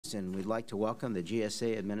pleased and we'd like to welcome the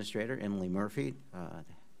GSA Administrator, Emily Murphy,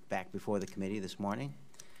 back before the committee this morning.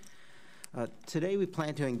 Today we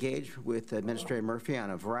plan to engage with Administrator Murphy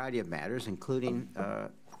on a variety of matters, including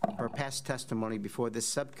her past testimony before this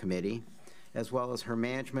subcommittee, as well as her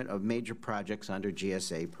management of major projects under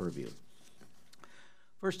GSA purview.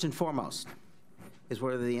 First and foremost is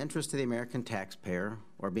whether the interests of the American taxpayer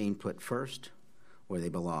are being put first, where they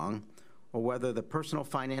belong, or whether the personal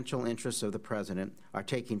financial interests of the President are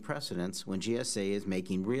taking precedence when GSA is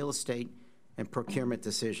making real estate and procurement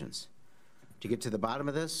decisions. To get to the bottom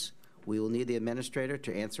of this, we will need the Administrator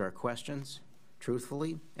to answer our questions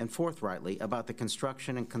truthfully and forthrightly about the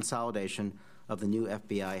construction and consolidation of the new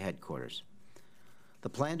FBI headquarters. The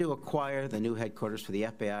plan to acquire the new headquarters for the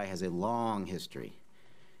FBI has a long history.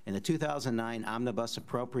 In the 2009 Omnibus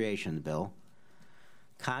Appropriation Bill,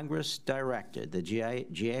 Congress directed the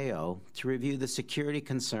GAO to review the security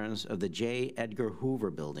concerns of the J. Edgar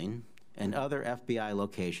Hoover Building and other FBI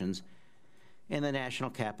locations in the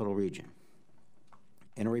National Capital Region.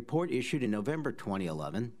 In a report issued in November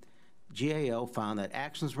 2011, GAO found that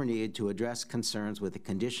actions were needed to address concerns with the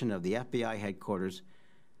condition of the FBI headquarters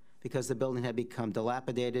because the building had become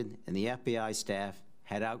dilapidated and the FBI staff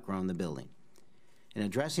had outgrown the building. In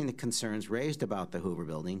addressing the concerns raised about the Hoover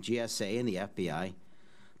Building, GSA and the FBI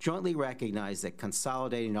jointly recognized that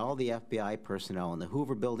consolidating all the FBI personnel in the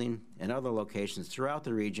Hoover Building and other locations throughout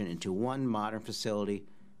the region into one modern facility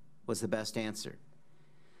was the best answer.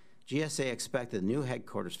 GSA expected the new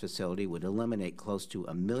headquarters facility would eliminate close to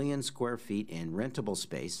 1 million square feet in rentable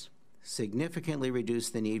space, significantly reduce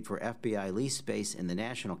the need for FBI lease space in the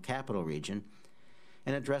National Capital Region,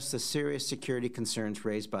 and address the serious security concerns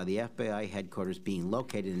raised by the FBI headquarters being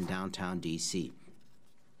located in downtown D.C.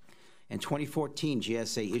 In 2014,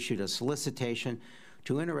 GSA issued a solicitation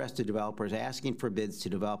to interested developers asking for bids to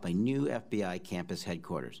develop a new FBI campus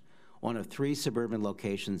headquarters, one of 3 suburban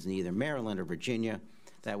locations in either Maryland or Virginia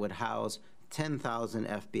that would house 10,000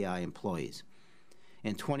 FBI employees.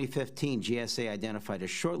 In 2015, GSA identified a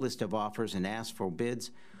short list of offers and asked for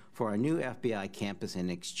bids for a new FBI campus. In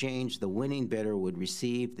exchange, the winning bidder would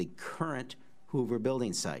receive the current Hoover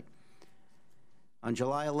Building site. On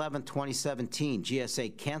July 11, 2017,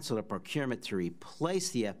 GSA canceled a procurement to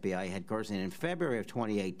replace the FBI headquarters, and in February of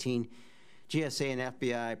 2018, GSA and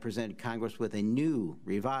FBI presented Congress with a new,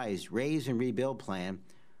 revised raise and rebuild plan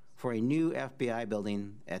for a new FBI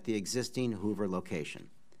building at the existing Hoover location.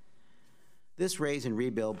 This raise and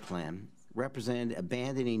rebuild plan represented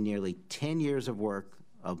abandoning nearly 10 years of work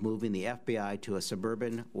of moving the FBI to a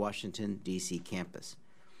suburban Washington, D.C. campus.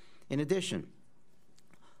 In addition,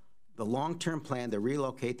 the long-term plan to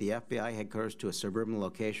relocate the FBI headquarters to a suburban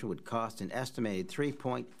location would cost an estimated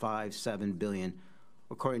 $3.57 billion,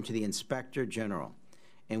 according to the Inspector General,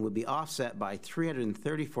 and would be offset by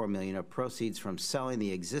 $334 million of proceeds from selling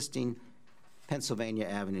the existing Pennsylvania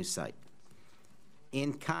Avenue site.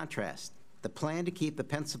 In contrast, the plan to keep the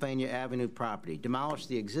Pennsylvania Avenue property, demolish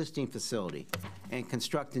the existing facility, and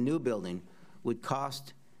construct a new building would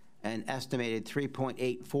cost an estimated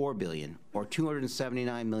 $3.84 billion, or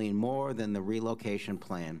 $279 million more than the relocation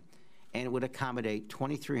plan, and it would accommodate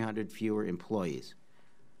 2,300 fewer employees.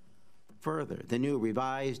 Further, the new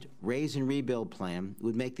revised raise and rebuild plan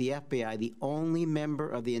would make the FBI the only member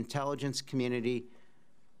of the intelligence community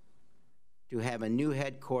to have a new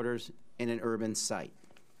headquarters in an urban site.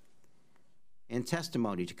 In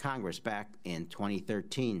testimony to Congress back in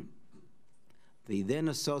 2013, the then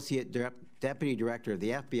Associate Deputy Director of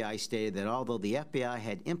the FBI stated that although the FBI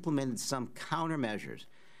had implemented some countermeasures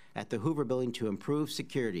at the Hoover Building to improve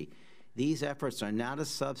security, these efforts are not a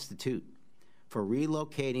substitute for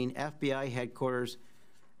relocating FBI headquarters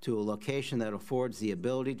to a location that affords the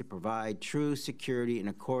ability to provide true security in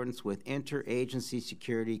accordance with Interagency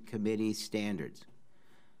Security Committee standards.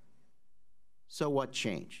 So what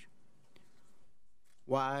changed?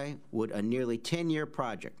 Why would a nearly 10-year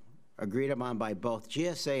project agreed upon by both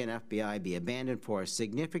GSA and FBI be abandoned for a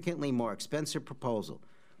significantly more expensive proposal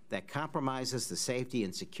that compromises the safety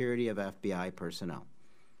and security of FBI personnel?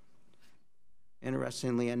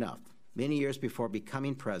 Interestingly enough, many years before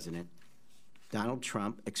becoming president, Donald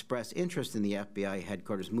Trump expressed interest in the FBI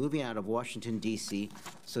headquarters moving out of Washington, D.C.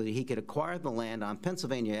 so that he could acquire the land on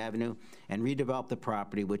Pennsylvania Avenue and redevelop the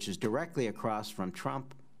property, which is directly across from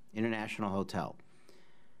Trump International Hotel.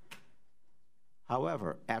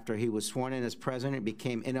 However, after he was sworn in as president and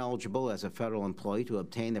became ineligible as a federal employee to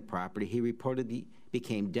obtain the property, he reportedly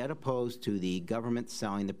became dead opposed to the government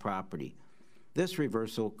selling the property. This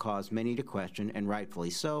reversal caused many to question, and rightfully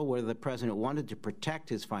so, whether the president wanted to protect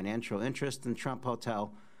his financial interest in Trump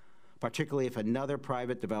Hotel particularly if another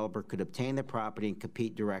private developer could obtain the property and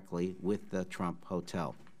compete directly with the Trump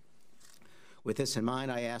Hotel. With this in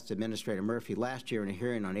mind, I asked Administrator Murphy last year in a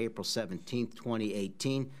hearing on April 17,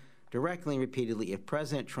 2018, directly and repeatedly if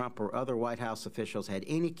President Trump or other White House officials had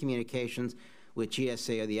any communications with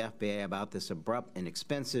GSA or the FBI about this abrupt and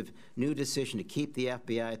expensive new decision to keep the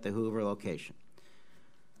FBI at the Hoover location.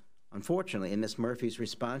 Unfortunately, in Ms. Murphy's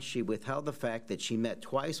response, she withheld the fact that she met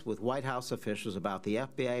twice with White House officials about the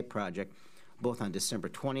FBI project, both on December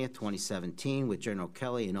 20th, 2017, with General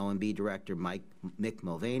Kelly and OMB Director Mick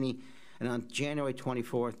Mulvaney, and on January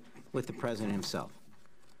 24th with the President himself.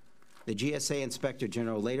 The GSA Inspector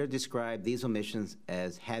General later described these omissions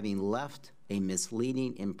as having left a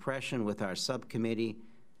misleading impression with our subcommittee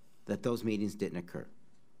that those meetings didn't occur.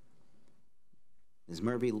 Ms.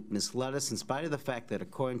 Murphy misled us in spite of the fact that,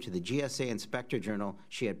 according to the GSA Inspector General,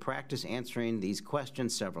 she had practiced answering these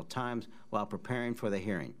questions several times while preparing for the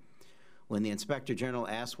hearing. When the Inspector General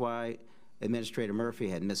asked why Administrator Murphy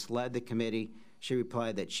had misled the committee, she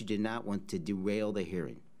replied that she did not want to derail the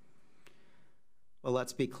hearing. Well,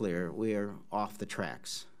 let's be clear, we are off the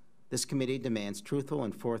tracks. This committee demands truthful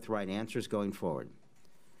and forthright answers going forward.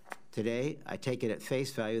 Today, I take it at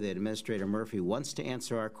face value that Administrator Murphy wants to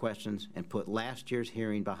answer our questions and put last year's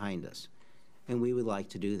hearing behind us, and we would like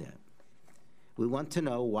to do that. We want to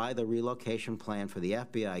know why the relocation plan for the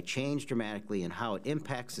FBI changed dramatically and how it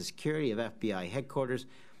impacts the security of FBI headquarters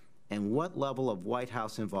and what level of White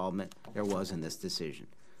House involvement there was in this decision.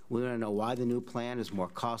 We want to know why the new plan is more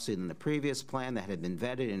costly than the previous plan that had been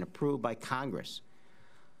vetted and approved by Congress.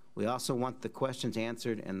 We also want the questions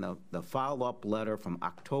answered in the follow-up letter from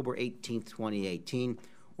October 18, 2018,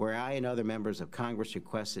 where I and other members of Congress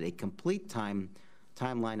requested a complete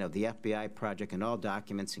timeline of the FBI project and all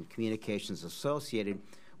documents and communications associated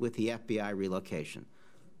with the FBI relocation.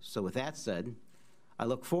 So with that said, I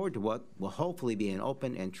look forward to what will hopefully be an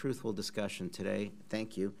open and truthful discussion today.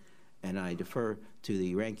 Thank you. And I defer to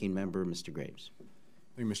the ranking member, Mr. Graves.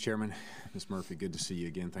 Thank you, Mr. Chairman. Ms. Murphy, good to see you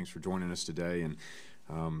again. Thanks for joining us today. And,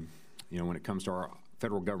 you know, when it comes to our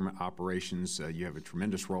federal government operations, you have a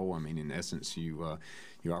tremendous role. I mean, in essence, you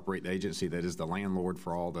operate the agency that is the landlord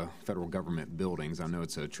for all the federal government buildings. I know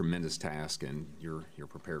it's a tremendous task, and you're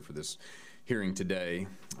prepared for this hearing today,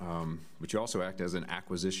 but you also act as an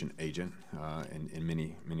acquisition agent in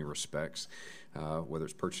many respects, whether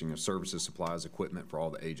it's purchasing of services, supplies, equipment for all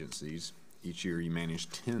the agencies. Each year you manage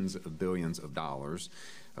tens of billions of dollars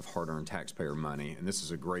of hard-earned taxpayer money, and this is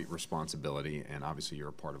a great responsibility, and obviously you're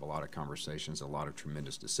a part of a lot of conversations, a lot of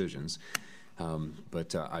tremendous decisions.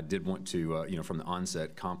 But I did want to, you know, from the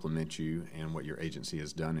onset, compliment you and what your agency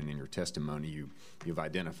has done, and in your testimony you've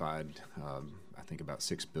identified I think about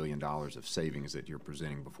 $6 billion of savings that you're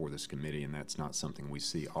presenting before this committee, and that's not something we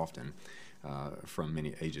see often from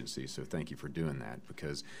many agencies. So thank you for doing that,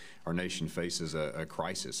 because our nation faces a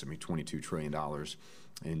crisis. I mean, $22 trillion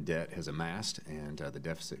in debt has amassed, and the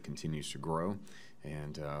deficit continues to grow.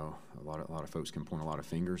 And a lot of folks can point a lot of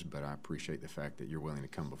fingers, but I appreciate the fact that you're willing to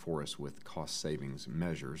come before us with cost savings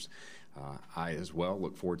measures. I as well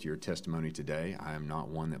look forward to your testimony today. I am not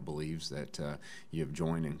one that believes that you have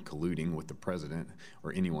joined in colluding with the president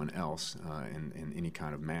or anyone else in any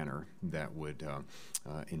kind of manner that would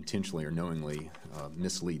intentionally or knowingly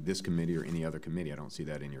mislead this committee or any other committee. I don't see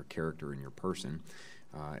that in your character and your person.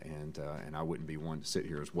 And I wouldn't be one to sit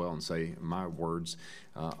here as well and say my words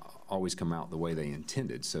always come out the way they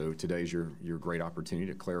intended. So today's your great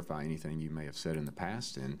opportunity to clarify anything you may have said in the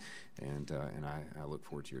past, and I look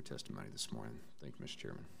forward to your testimony this morning. Thank you, Mr.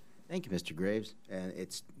 Chairman. Thank you, Mr. Graves. And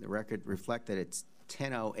the record reflect that it's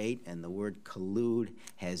 10:08, and the word collude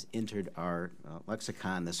has entered our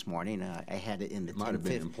lexicon this morning. I had it in the 10:50. Might have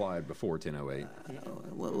been implied before 10:08.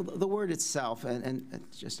 Well, the word itself, and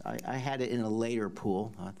it's just I had it in a later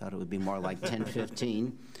pool. I thought it would be more like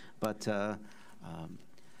 10:15, but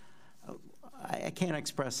I can't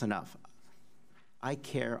express enough. I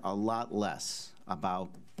care a lot less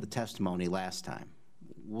about the testimony last time.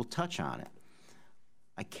 We'll touch on it.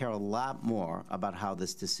 I care a lot more about how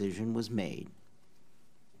this decision was made.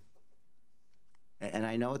 And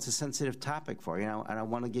I know it's a sensitive topic for you, and I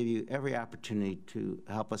want to give you every opportunity to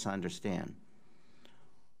help us understand.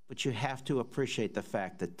 But you have to appreciate the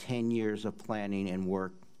fact that 10 years of planning and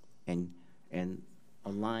work, and a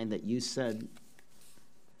line that you said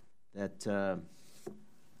that, and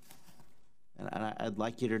I'd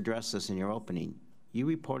like you to address this in your opening. You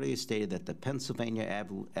reportedly stated that the Pennsylvania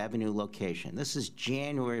Avenue location, this is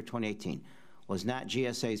January of 2018, was not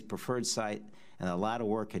GSA's preferred site, and a lot of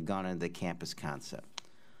work had gone into the campus concept.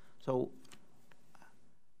 So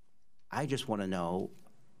I just want to know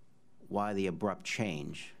why the abrupt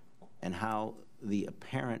change and how the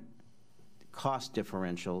apparent cost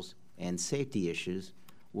differentials and safety issues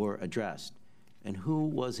were addressed, and who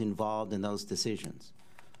was involved in those decisions.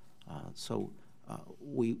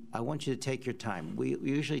 I want you to take your time. We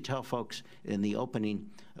usually tell folks in the opening,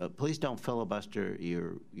 please don't filibuster.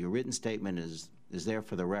 Your written statement is there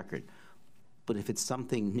for the record. But if it's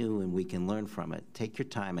something new and we can learn from it, take your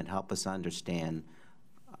time and help us understand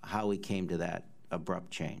how we came to that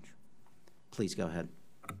abrupt change. Please go ahead.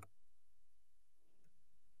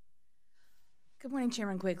 Good morning,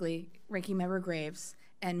 Chairman Quigley, Ranking Member Graves,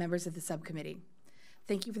 and members of the subcommittee.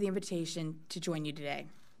 Thank you for the invitation to join you today.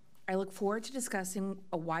 I look forward to discussing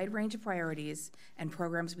a wide range of priorities and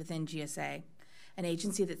programs within GSA, an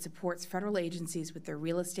agency that supports federal agencies with their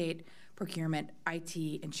real estate, procurement, IT,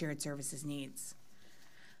 and shared services needs.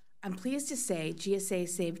 I'm pleased to say GSA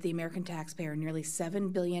saved the American taxpayer nearly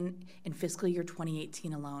 $7 billion in fiscal year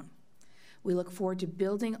 2018 alone. We look forward to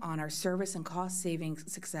building on our service and cost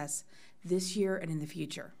savings success this year and in the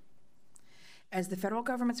future. As the federal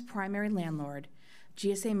government's primary landlord,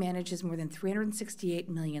 GSA manages more than 368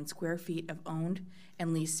 million square feet of owned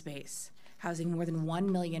and leased space, housing more than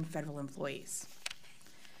 1 million federal employees.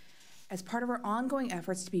 As part of our ongoing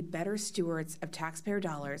efforts to be better stewards of taxpayer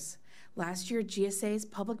dollars, last year GSA's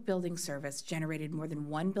public building service generated more than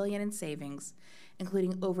 $1 billion in savings,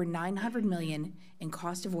 including over $900 million in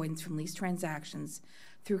cost avoidance from lease transactions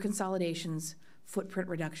through consolidations, footprint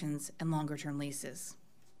reductions, and longer-term leases.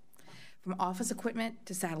 From office equipment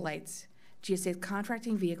to satellites, GSA's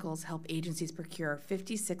contracting vehicles help agencies procure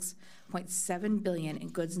 $56.7 billion in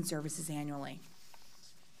goods and services annually.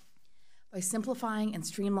 By simplifying and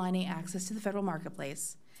streamlining access to the federal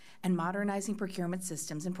marketplace and modernizing procurement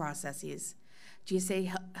systems and processes,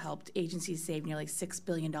 GSA helped agencies save nearly $6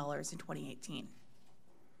 billion in 2018.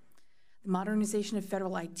 The modernization of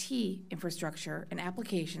federal IT infrastructure and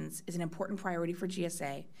applications is an important priority for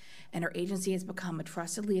GSA, and our agency has become a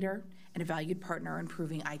trusted leader and a valued partner in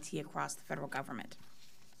improving IT across the federal government.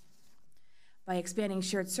 By expanding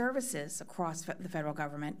shared services across the federal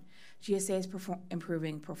government, GSA is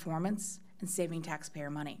improving performance and saving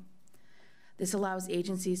taxpayer money. This allows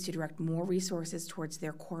agencies to direct more resources towards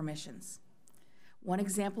their core missions. One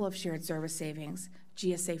example of shared service savings,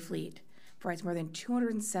 GSA Fleet, provides more than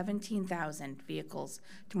 217,000 vehicles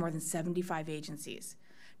to more than 75 agencies,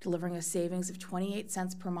 delivering a savings of 28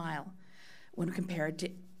 cents per mile when compared to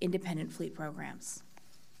independent fleet programs.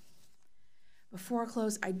 Before I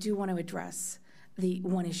close, I do want to address the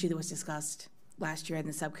one issue that was discussed last year in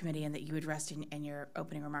the subcommittee and that you addressed in your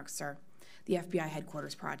opening remarks, sir, the FBI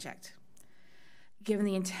headquarters project. Given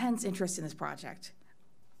the intense interest in this project,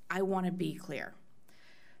 I want to be clear.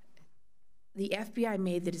 The FBI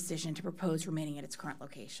made the decision to propose remaining at its current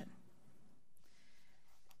location.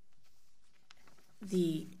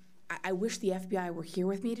 I wish the FBI were here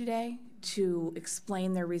with me today to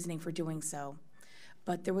explain their reasoning for doing so,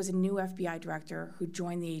 but there was a new FBI director who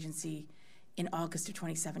joined the agency in August of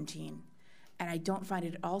 2017, and I don't find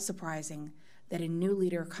it at all surprising that a new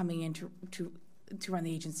leader coming in to run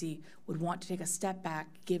the agency would want to take a step back,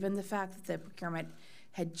 given the fact that the procurement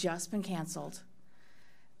had just been canceled,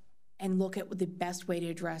 and look at the best way to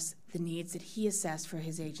address the needs that he assessed for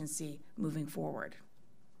his agency moving forward.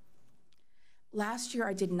 Last year,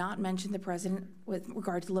 I did not mention the president with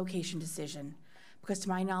regard to the location decision, because to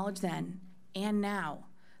my knowledge then, and now,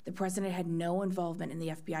 the president had no involvement in the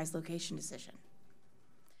FBI's location decision.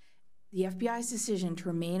 The FBI's decision to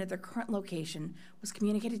remain at their current location was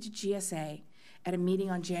communicated to GSA at a meeting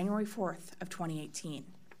on January 4th of 2018.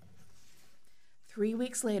 3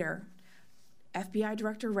 weeks later, FBI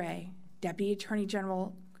Director Wray, Deputy Attorney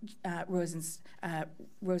General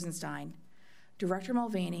Rosenstein, Director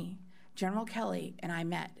Mulvaney, General Kelly, and I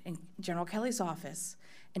met in General Kelly's office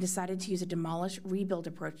and decided to use a demolish rebuild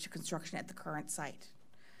approach to construction at the current site.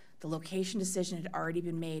 The location decision had already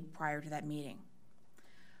been made prior to that meeting.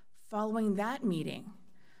 Following that meeting,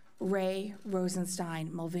 Wray,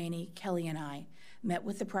 Rosenstein, Mulvaney, Kelly, and I met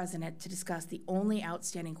with the president to discuss the only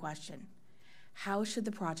outstanding question: how should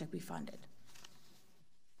the project be funded?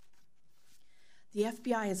 The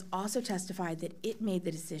FBI has also testified that it made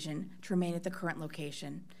the decision to remain at the current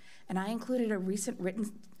location, and I included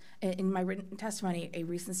in my written testimony a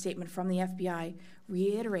recent statement from the FBI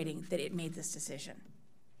reiterating that it made this decision.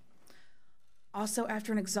 Also,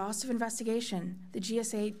 after an exhaustive investigation, the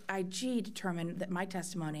GSA IG determined that my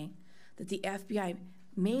testimony that the FBI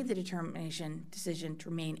made the decision to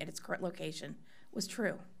remain at its current location was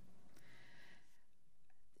true.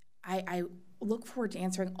 I look forward to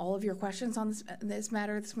answering all of your questions on this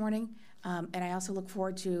matter this morning. And I also look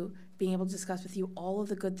forward to being able to discuss with you all of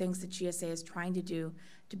the good things that GSA is trying to do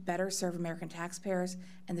to better serve American taxpayers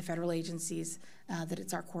and the federal agencies that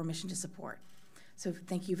it's our core mission to support. So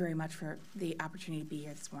thank you very much for the opportunity to be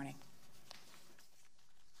here this morning.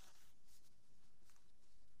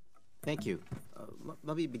 Thank you.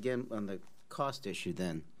 Let me begin on the cost issue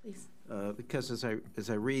then. Please. Because as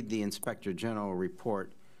I read the Inspector General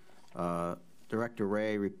report, Director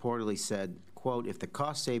Ray reportedly said, quote, if the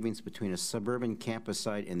cost savings between a suburban campus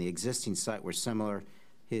site and the existing site were similar,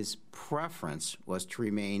 his preference was to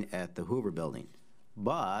remain at the Hoover Building.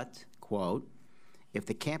 But, quote, if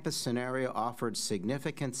the campus scenario offered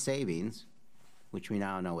significant savings, which we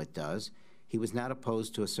now know it does, he was not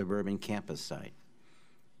opposed to a suburban campus site.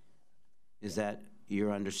 Is that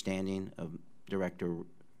your understanding of Director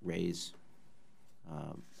Ray's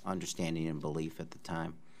understanding and belief at the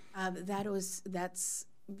time? Yes,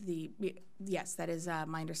 that is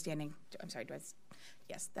my understanding. I'm sorry,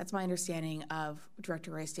 yes, that's my understanding of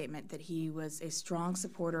Director Ray's statement, that he was a strong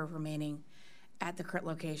supporter of remaining at the current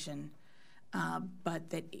location, but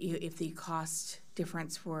that if the cost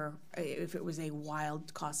difference if it was a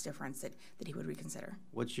wild cost difference, that he would reconsider.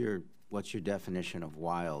 What's your definition of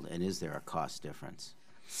wild, and is there a cost difference?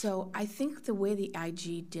 So I think the way the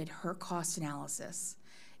IG did her cost analysis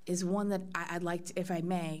is one that I'd like to, if I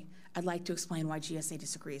may, I'd like to explain why GSA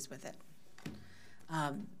disagrees with it.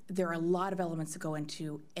 There are a lot of elements that go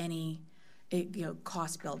into any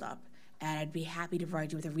cost buildup, and I'd be happy to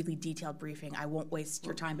provide you with a really detailed briefing. I won't waste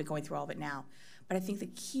your time by going through all of it now. But I think the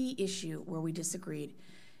key issue where we disagreed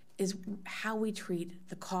is how we treat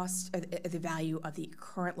the cost, the value of the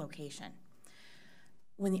current location.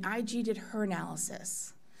 When the IG did her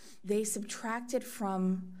analysis, they subtracted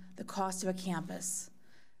from the cost of a campus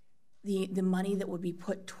the money that would be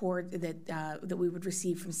put toward, that we would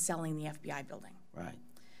receive from selling the FBI building. Right.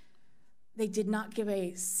 They did not give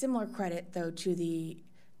a similar credit, though, to the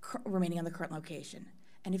remaining on the current location.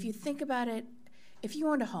 And if you think about it, if you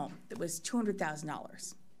owned a home that was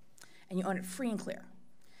 $200,000 and you own it free and clear,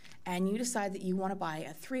 and you decide that you want to buy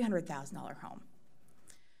a $300,000 home,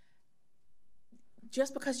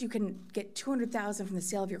 just because you can get $200,000 from the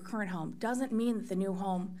sale of your current home doesn't mean that the new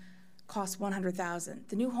home costs $100,000.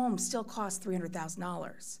 The new home still costs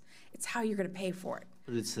 $300,000. It's how you're going to pay for it.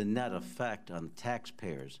 But it's the net effect on the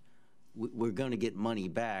taxpayers. We're going to get money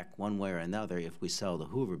back one way or another if we sell the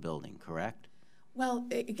Hoover building, correct? Well,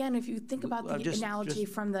 again, if you think about the analogy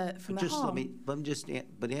from the home. Let me just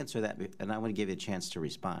answer that, and I want to give you a chance to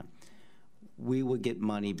respond. We would get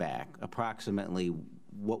money back, approximately.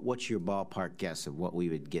 What's your ballpark guess of what we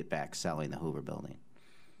would get back selling the Hoover building?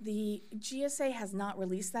 The GSA has not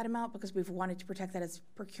released that amount because we've wanted to protect that as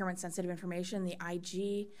procurement-sensitive information. The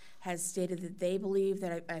IG has stated that they believe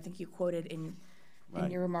that I think you quoted in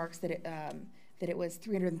your remarks that it was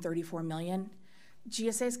 $334 million.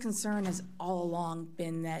 GSA's concern has all along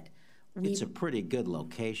been that it's a pretty good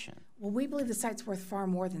location. Well, we believe the site's worth far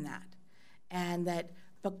more than that, and that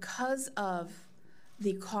because of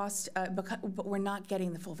the cost, but we're not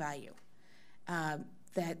getting the full value.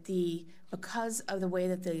 Because of the way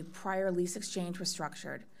that the prior lease exchange was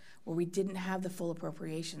structured, where we didn't have the full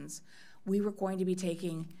appropriations, we were going to be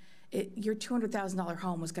taking your $200,000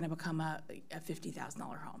 home was going to become a $50,000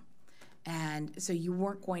 home. And so you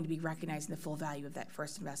weren't going to be recognizing the full value of that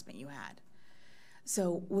first investment you had.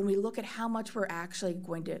 So when we look at how much we're actually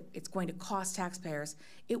it's going to cost taxpayers,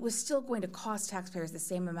 it was still going to cost taxpayers the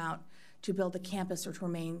same amount to build a campus or to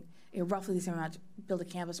remain, roughly the same amount to build a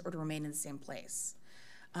campus or to remain in the same place.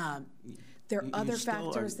 There are other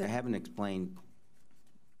factors that haven't explained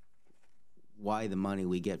why the money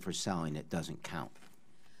we get for selling it doesn't count.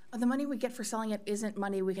 The money we get for selling it isn't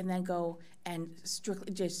money we can then go and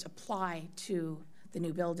strictly just apply to the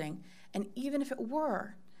new building. And even if it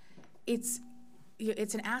were, it's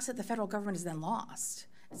an asset the federal government has then lost.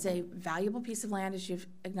 It's a valuable piece of land, as you've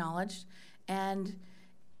acknowledged. And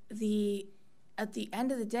at the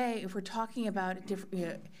end of the day, if we're talking about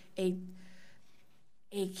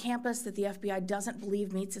a campus that the FBI doesn't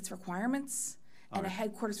believe meets its requirements, and a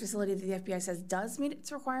headquarters facility that the FBI says does meet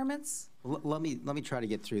its requirements. Let me try to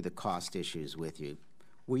get through the cost issues with you.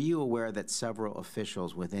 Were you aware that several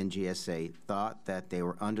officials within GSA thought that they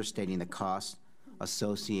were understating the cost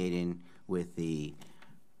associated with the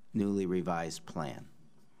newly revised plan?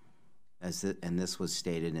 And this was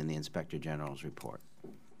stated in the Inspector General's report.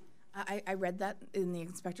 I read that in the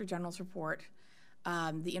Inspector General's report.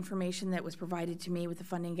 The information that was provided to me with the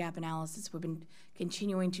funding gap analysis, we've been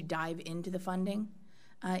continuing to dive into the funding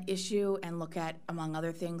issue and look at, among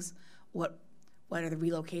other things, what what are the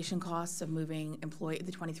relocation costs of moving the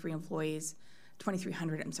 2,300 employees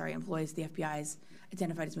the FBI's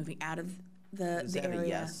identified as moving out of the area?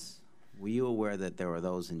 Yes. Were you aware that there were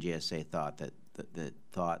those in GSA that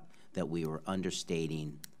thought that we were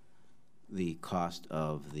understating the cost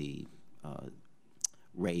of the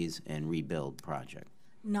raise and rebuild project?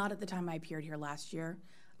 Not at the time I appeared here last year.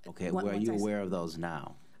 Okay, were you aware of those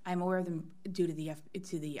now? I'm aware of them due to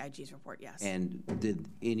the IG's report, yes. And did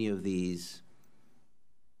any of these,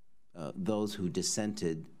 those who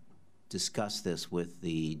dissented, discuss this with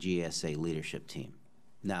the GSA leadership team?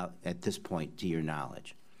 Now, at this point, to your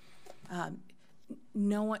knowledge?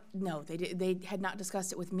 No, they had not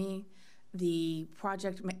discussed it with me. The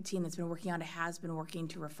project team that's been working on it has been working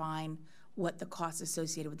to refine what the costs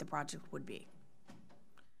associated with the project would be.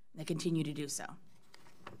 They continue to do so.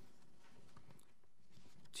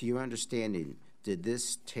 To your understanding, did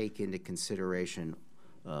this take into consideration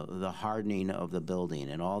the hardening of the building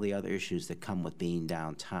and all the other issues that come with being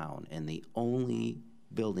downtown and the only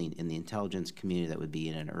building in the intelligence community that would be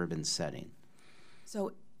in an urban setting?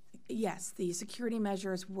 So, yes, the security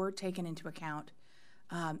measures were taken into account.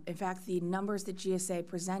 In fact, the numbers that GSA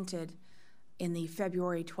presented in the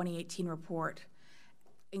February 2018 report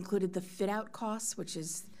included the fit-out costs, which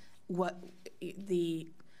is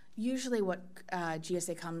usually what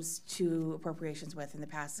GSA comes to appropriations with in the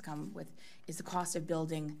past has come with is the cost of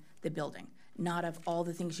building the building, not of all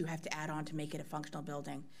the things you have to add on to make it a functional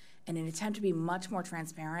building. In an attempt to be much more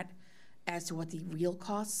transparent as to what the real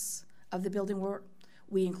costs of the building were,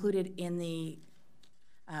 we included in the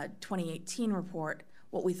 2018 report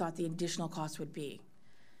what we thought the additional cost would be.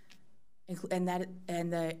 And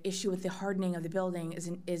the issue with the hardening of the building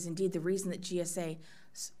is indeed the reason that GSA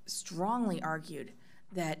strongly argued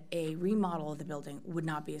that a remodel of the building would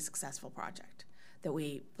not be a successful project. That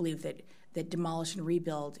we believe that demolish and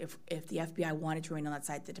rebuild, if the FBI wanted to remain on that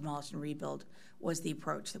site, that demolish and rebuild was the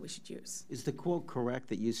approach that we should use. Is the quote correct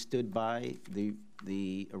that you stood by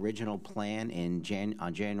the original plan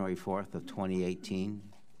on January 4th of 2018?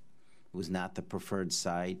 It was not the preferred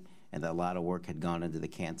site, and that a lot of work had gone into the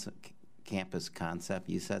campus concept?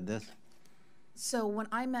 You said this? So when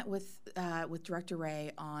I met with Director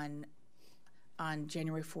Ray on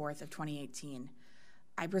January 4th of 2018,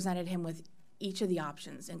 I presented him with each of the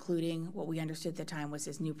options, including what we understood at the time was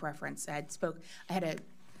his new preference. I had a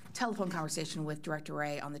telephone conversation with Director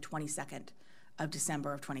Ray on the 22nd of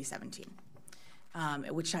December of 2017,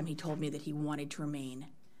 at which time he told me that he wanted to remain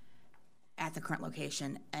at the current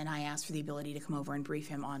location, and I asked for the ability to come over and brief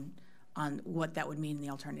him on what that would mean in the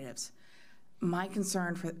alternatives. My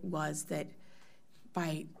concern was that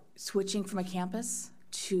by switching from a campus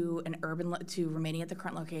to remaining at the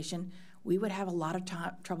current location, we would have a lot of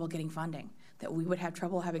trouble getting funding, that we would have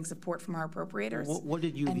trouble having support from our appropriators. What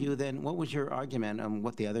did you view then? What was your argument on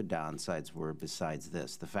what the other downsides were besides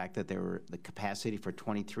this? The fact that there were the capacity for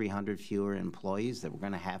 2,300 fewer employees that were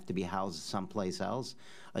going to have to be housed someplace else,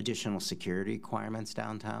 additional security requirements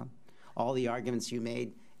downtown? All the arguments you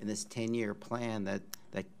made in this 10-year plan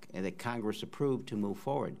that Congress approved to move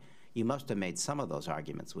forward. You must have made some of those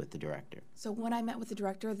arguments with the director. So when I met with the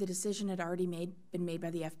director, the decision had already been made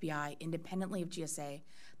by the FBI independently of GSA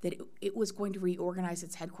that it was going to reorganize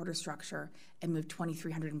its headquarters structure and move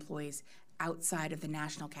 2,300 employees outside of the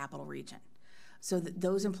national capital region. So that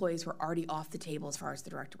those employees were already off the table as far as the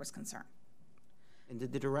director was concerned. And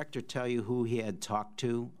did the director tell you who he had talked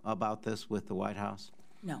to about this with the White House?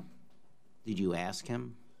 No. Did you ask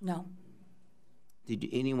him? No. Did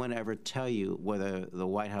anyone ever tell you whether the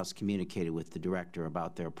White House communicated with the director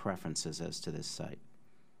about their preferences as to this site?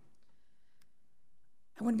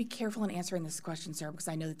 I want to be careful in answering this question, sir, because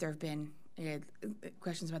I know that there have been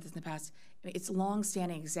questions about this in the past. It's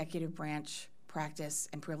long-standing executive branch practice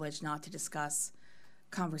and privilege not to discuss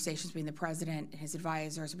conversations between the president and his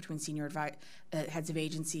advisors, between senior heads of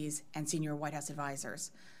agencies and senior White House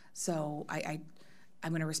advisors. So I'm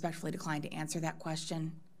going to respectfully decline to answer that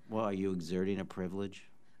question. Well, are you exerting a privilege?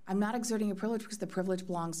 I'm not exerting a privilege because the privilege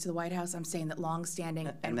belongs to the White House. I'm saying that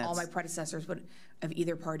long-standing and all my predecessors of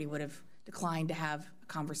either party would have declined to have a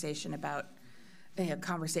conversation about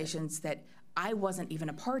conversations that I wasn't even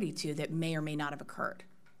a party to that may or may not have occurred.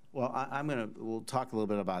 Well, we'll talk a little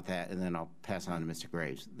bit about that, and then I'll pass on to Mr.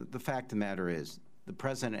 Graves. The fact of the matter is, the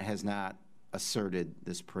president has not asserted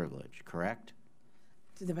this privilege, correct?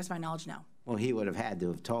 To the best of my knowledge, no. Well, he would have had to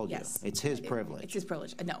have told you. Yes. It's his privilege. It's his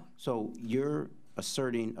privilege, no. So you're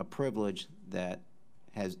asserting a privilege that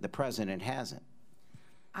the president hasn't.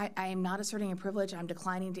 I am not asserting a privilege. I'm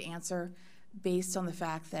declining to answer based on the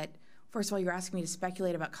fact that, first of all, you're asking me to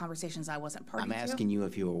speculate about conversations I wasn't party to. I'm asking you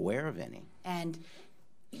if you're aware of any. And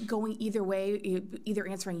going either way, either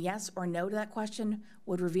answering yes or no to that question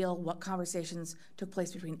would reveal what conversations took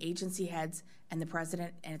place between agency heads and the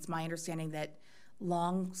president. And it's my understanding that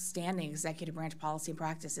long-standing executive branch policy and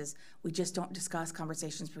practices, we just don't discuss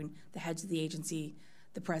conversations between the heads of the agency,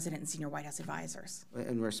 the president, and senior White House advisors.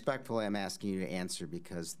 And respectfully, I'm asking you to answer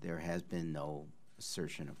because there has been no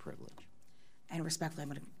assertion of privilege. And respectfully, I'm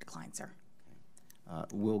going to decline, sir.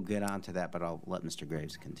 We'll get on to that, but I'll let Mr.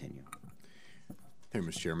 Graves continue. Thank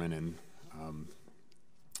you, Mr. Chairman, and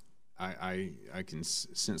I can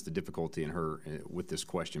sense the difficulty in her with this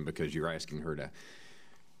question because you're asking her to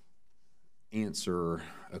answer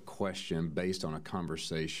a question based on a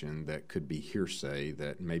conversation that could be hearsay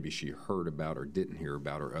that maybe she heard about or didn't hear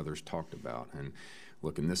about or others talked about. And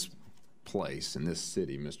look, in this place, in this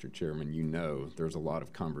city, Mr. Chairman, you know there's a lot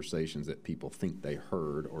of conversations that people think they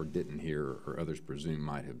heard or didn't hear or others presume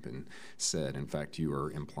might have been said. In fact, you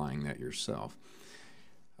are implying that yourself.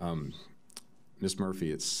 Ms.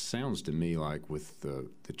 Murphy, it sounds to me like with the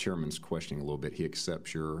chairman's questioning a little bit, he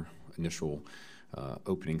accepts your initial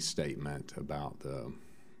opening statement about the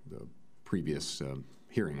previous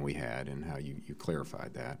hearing we had and how you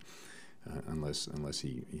clarified that, unless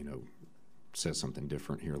he, says something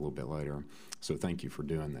different here a little bit later. So thank you for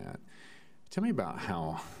doing that. Tell me about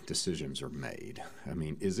how decisions are made. I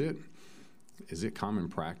mean, is it common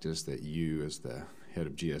practice that you, as the head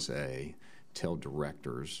of GSA, tell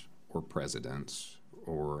directors or presidents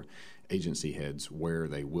or agency heads where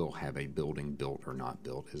they will have a building built or not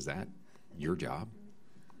built? Is that your job?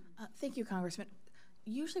 Thank you, Congressman.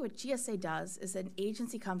 Usually what GSA does is an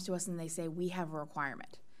agency comes to us and they say, we have a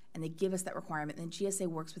requirement. And they give us that requirement. And then GSA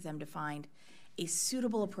works with them to find a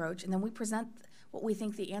suitable approach. And then we present what we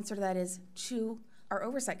think the answer to that is to our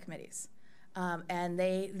oversight committees. And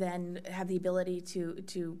they then have the ability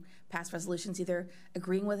to pass resolutions either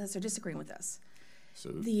agreeing with us or disagreeing with us.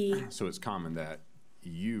 So it's common that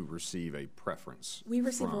you receive a preference. We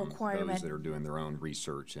receive from a requirement. Those that are doing their own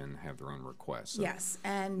research and have their own requests. So. Yes,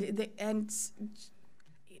 and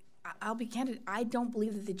I'll be candid. I don't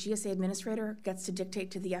believe that the GSA administrator gets to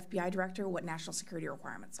dictate to the FBI director what national security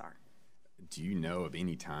requirements are. Do you know of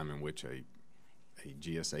any time in which a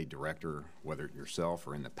GSA director, whether yourself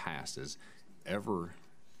or in the past, has ever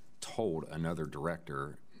told another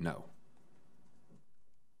director no?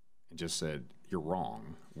 And just said, you're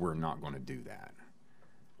wrong, we're not going to do that?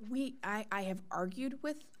 I have argued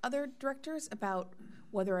with other directors about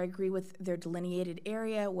whether I agree with their delineated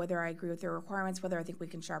area, whether I agree with their requirements, whether I think we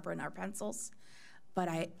can sharpen our pencils. But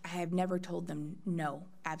I have never told them, no,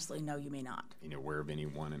 absolutely no, you may not. You know, aware of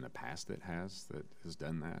anyone in the past that has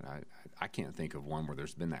done that? I can't think of one where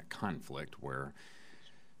there's been that conflict where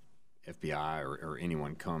FBI or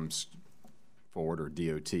anyone comes forward, or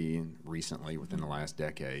DOT recently within the last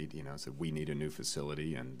decade, said we need a new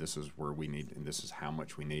facility and this is where we need, and this is how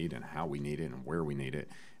much we need and how we need it and where we need it.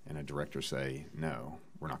 And a director say, no,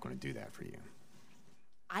 we're not going to do that for you.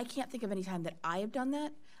 I can't think of any time that I have done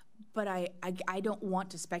that, but I don't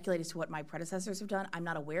want to speculate as to what my predecessors have done. I'm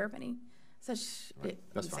not aware of any such. Right.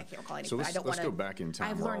 That's fine. I can't recall any, so let's go back in time.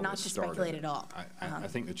 I've learned not to speculate at all. I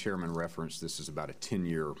think the chairman referenced this is about a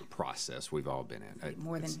 10-year process we've all been in.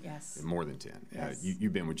 More than 10. Yes.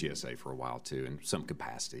 You've been with GSA for a while too, in some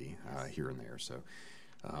capacity here and there.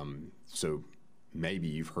 So maybe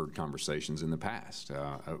you've heard conversations in the past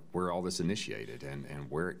where all this initiated and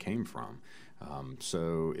where it came from.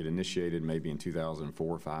 So it initiated maybe in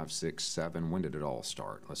 2004, 5, 6, 7. When did it all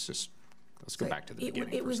start? Let's go back to the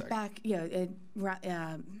beginning. It was back,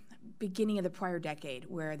 beginning of the prior decade,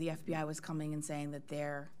 where the FBI was coming and saying that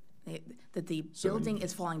the building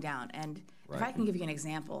is falling down. And if I can give you an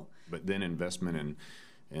example. But then investment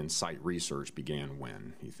in site research began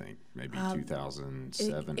when, you think? Maybe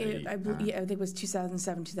 2007, 8? I think it was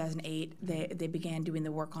 2007, 2008. They began doing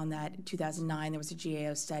the work on that. In 2009, there was a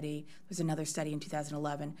GAO study. There was another study in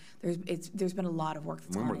 2011. There's been a lot of work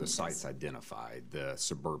that's gone into this. When were the sites identified, the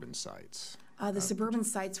suburban sites? The suburban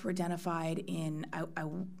sites were identified in,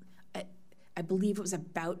 I believe it was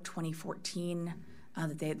about 2014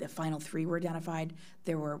 that the final 3 were identified.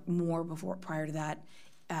 There were more prior to that.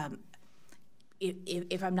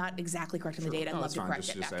 If I'm not exactly correct on the date, I'd love to correct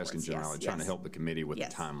it just afterwards. asking generally, trying to help the committee with the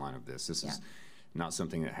timeline of this. This is not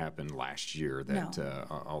something that happened last year that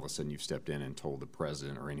all of a sudden you've stepped in and told the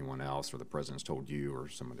president or anyone else, or the president's told you or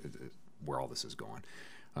someone where all this is going.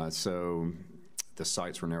 So the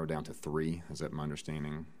sites were narrowed down to 3. Is that my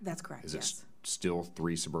understanding? That's correct, Is it still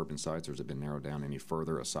 3 suburban sites, or has it been narrowed down any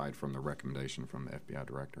further aside from the recommendation from the FBI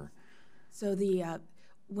director? So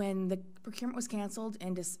when the procurement was canceled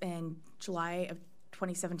in July of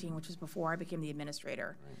 2017, which was before I became the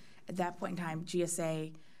administrator, At that point in time,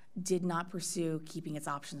 GSA did not pursue keeping its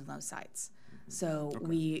options on those sites. So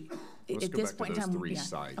Let's at go this back point to in those time, three yeah,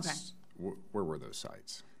 sites. okay. Where were those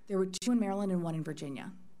sites? There were 2 in Maryland and 1 in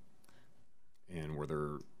Virginia. And were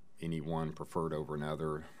there any one preferred over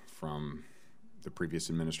another from the previous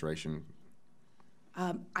administration?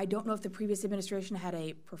 I don't know if the previous administration had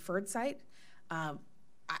a preferred site.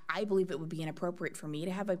 I believe it would be inappropriate for me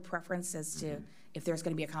to have a preference as to if there's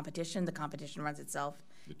going to be a competition. The competition runs itself.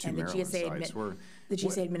 The two Maryland sites were... The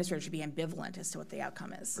GSA administrator should be ambivalent as to what the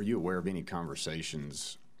outcome is. Are you aware of any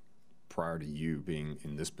conversations prior to you being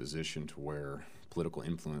in this position to where political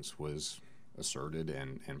influence was asserted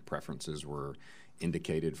and preferences were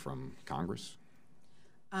indicated from Congress?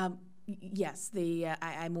 Yes,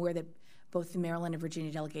 I'm aware that both the Maryland and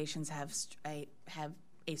Virginia delegations have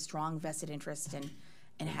a strong vested interest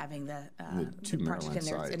in having the two project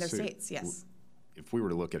Maryland in their sites. states. Yes. If we were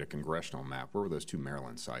to look at a congressional map, where would those 2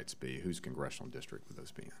 Maryland sites be? Whose congressional district would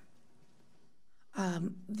those be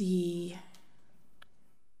in?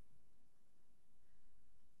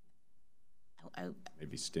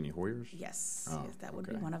 Maybe Steny Hoyer's? Yes, Oh, yes, that would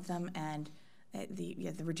okay. be one of them, and the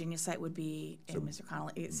Virginia site would be in Mr.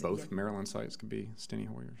 Connolly. Both Maryland sites could be Steny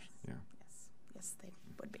Hoyer's? Yeah. Yes, they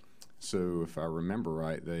would be. So if I remember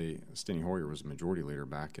right, Steny Hoyer was majority leader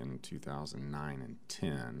back in 2009 and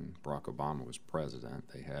 10. Barack Obama was president.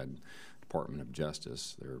 They had Department of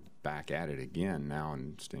Justice. They're back at it again now,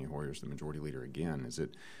 and Steny Hoyer's the majority leader again. Is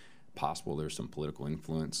it possible there's some political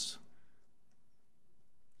influence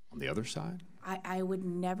on the other side? I would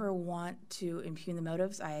never want to impugn the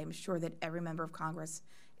motives. I am sure that every member of Congress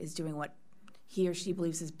is doing what he or she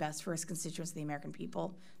believes is best for his constituents, the American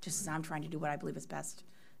people, just as I'm trying to do what I believe is best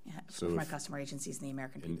for my customer agencies and the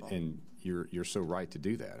American people. And you're so right to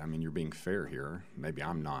do that. I mean, you're being fair here. Maybe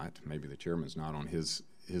I'm not. Maybe the chairman's not on his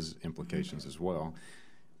implications as well.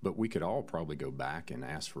 But we could all probably go back and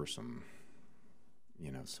ask for some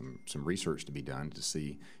research to be done to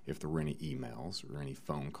see if there were any emails or any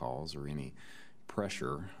phone calls or any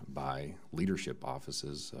pressure by leadership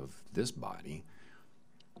offices of this body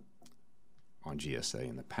on GSA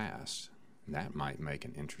in the past. And that might make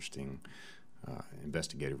an interesting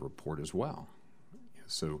investigative report as well.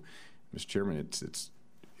 So, Mr. Chairman, it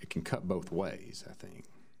can cut both ways, I think.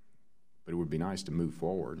 But it would be nice to move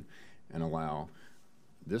forward and allow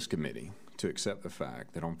this committee to accept the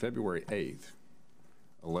fact that on February 8th,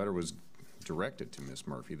 a letter was directed to Ms.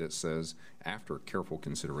 Murphy that says, after careful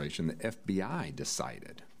consideration, the FBI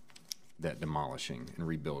decided that demolishing and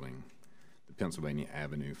rebuilding the Pennsylvania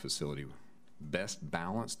Avenue facility best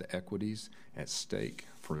balanced the equities at stake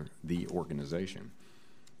for the organization.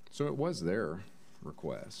 So it was their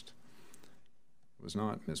request. It was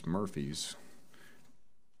not Ms. Murphy's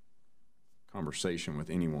conversation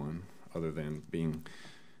with anyone other than being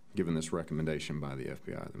given this recommendation by the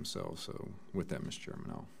FBI themselves. So with that, Mr.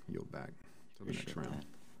 Chairman, I'll yield back to the next round.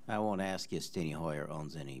 I won't ask you if Steny Hoyer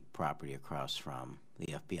owns any property across from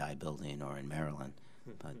the FBI building or in Maryland,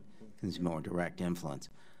 but it's more direct influence.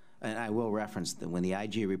 And I will reference that when the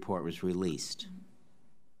IG report was released,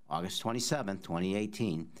 August 27,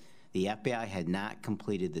 2018, the FBI had not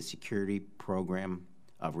completed the security program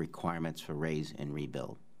of requirements for raise and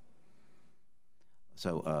rebuild.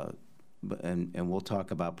 So, and we'll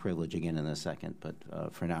talk about privilege again in a second, but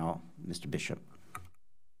for now, Mr. Bishop.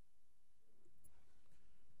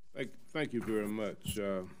 Thank you very much.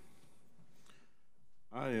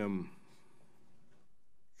 I am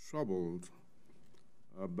troubled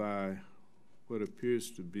by what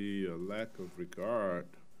appears to be a lack of regard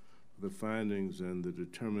for the findings and the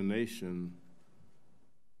determination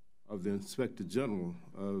of the Inspector General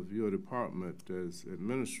of your department as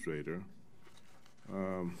administrator.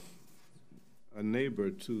 A neighbor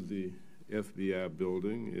to the FBI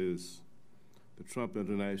building is the Trump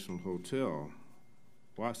International Hotel,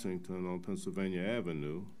 Washington on Pennsylvania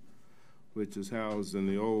Avenue, which is housed in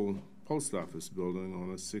the old post office building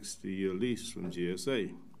on a 60-year lease from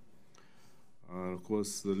GSA. Of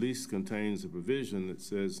course, the lease contains a provision that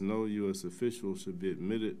says no U.S. official should be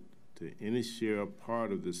admitted to any share or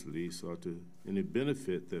part of this lease or to any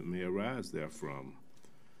benefit that may arise therefrom.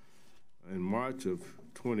 In March of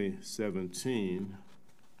 2017,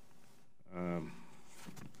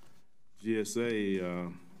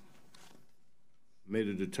 GSA made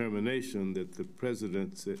a determination that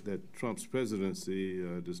that Trump's presidency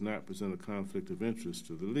does not present a conflict of interest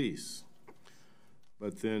to the lease.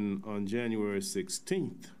 But then on January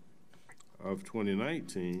 16th of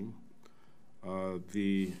 2019,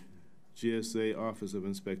 the GSA Office of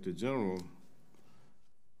Inspector General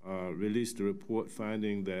released a report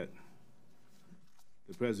finding that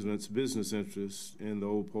the president's business interests in the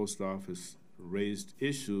old post office raised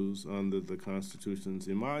issues under the Constitution's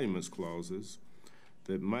emoluments clauses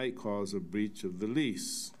that might cause a breach of the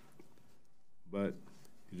lease. But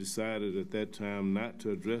you decided at that time not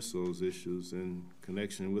to address those issues in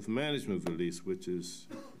connection with management of the lease, which is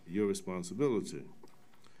your responsibility.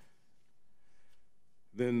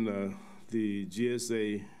 Then the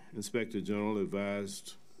GSA Inspector General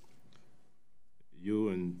advised you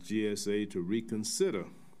and GSA to reconsider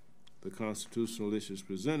the constitutional issues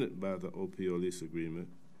presented by the OPO lease agreement,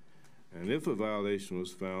 and if a violation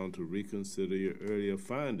was found, to reconsider your earlier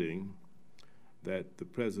finding that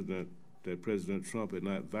President Trump had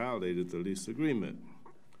not violated the lease agreement.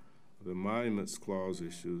 The emoluments clause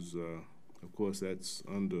issues, of course, that's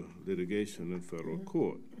under litigation in federal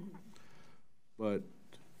court. But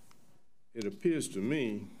it appears to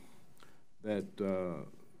me that the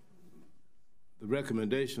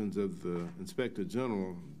recommendations of the Inspector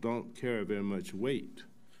General don't carry very much weight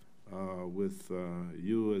with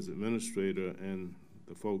you as administrator and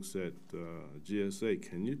the folks at GSA.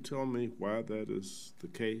 Can you tell me why that is the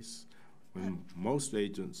case when most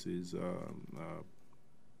agencies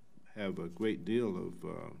have a great deal of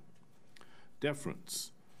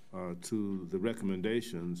deference to the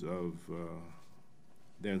recommendations of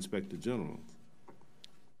their Inspector General?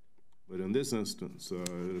 But in this instance,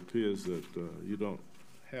 it appears that you don't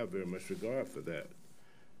have very much regard for that.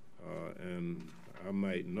 And I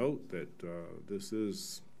might note that this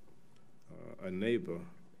is a neighbor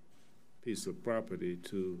piece of property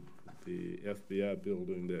to the FBI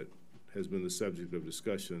building that has been the subject of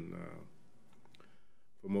discussion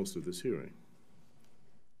for most of this hearing.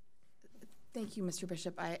 Thank you, Mr.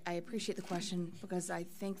 Bishop. I appreciate the question because I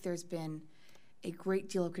think there's been a great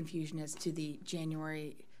deal of confusion as to the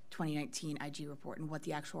January 2019 IG report and what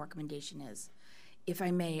the actual recommendation is. If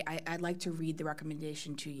I may, I'd like to read the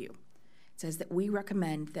recommendation to you. It says that we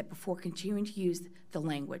recommend that before continuing to use the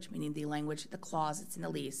language, meaning the language, the clause that's in the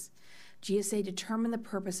lease, GSA determine the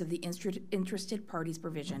purpose of the interested parties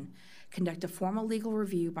provision, conduct a formal legal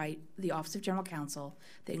review by the Office of General Counsel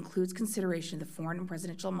that includes consideration of the foreign and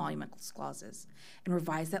presidential emoluments clauses, and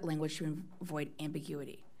revise that language to avoid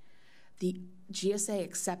ambiguity. The GSA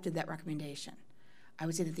accepted that recommendation. I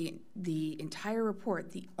would say that the entire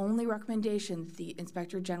report, the only recommendation the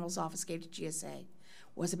Inspector General's office gave to GSA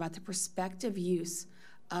was about the prospective use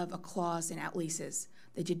of a clause in out leases.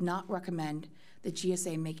 They did not recommend that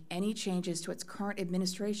GSA make any changes to its current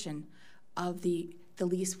administration of the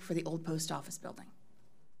lease for the old post office building.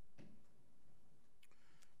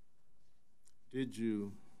 Did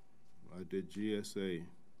GSA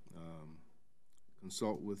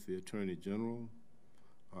consult with the Attorney General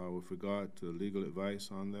with regard to legal advice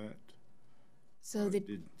on that? So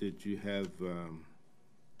did you have, the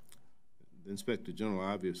Inspector General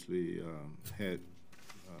obviously had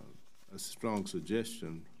a strong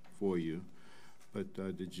suggestion for you, but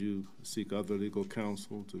did you seek other legal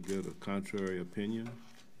counsel to get a contrary opinion?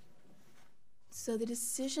 So the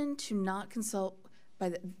decision to not consult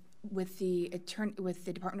with the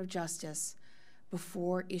Department of Justice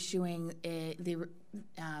before issuing the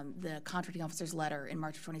contracting officer's letter in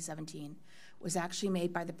March of 2017 was actually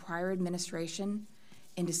made by the prior administration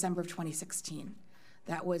in December of 2016.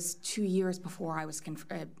 That was 2 years before I was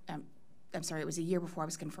I'm sorry, it was a year before I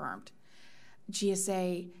was confirmed.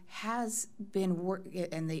 GSA has been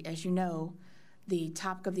and as you know, the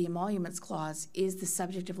topic of the emoluments clause is the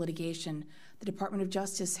subject of litigation. The Department of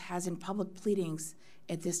Justice has in public pleadings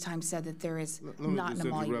at this time said that there is not an emolument. Let me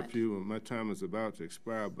just interrupt you. My time is about to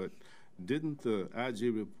expire, but didn't the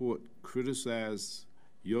IG report criticize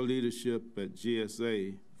your leadership at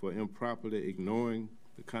GSA for improperly ignoring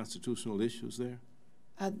the constitutional issues there?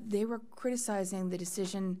 They were criticizing the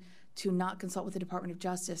decision to not consult with the Department of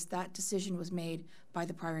Justice. That decision was made by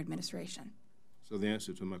the prior administration. So the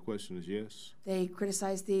answer to my question is yes? They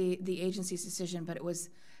criticized the agency's decision, but it was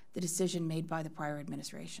the decision made by the prior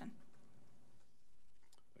administration.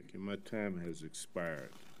 Okay, my time has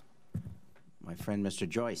expired. My friend, Mr.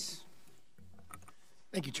 Joyce.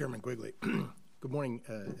 Thank you, Chairman Quigley. Good morning,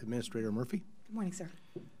 Administrator Murphy. Good morning, sir.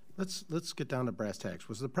 Let's get down to brass tacks.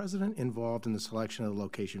 Was the president involved in the selection of the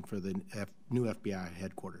location for the new FBI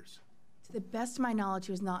headquarters? To the best of my knowledge,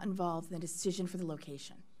 he was not involved in the decision for the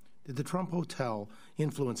location. Did the Trump Hotel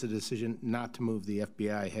influence the decision not to move the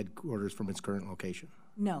FBI headquarters from its current location?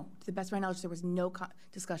 No. To the best of my knowledge, there was no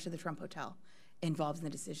discussion of the Trump Hotel involved in the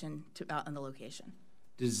decision on the location.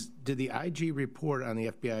 Did the IG report on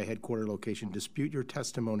the FBI headquarters location dispute your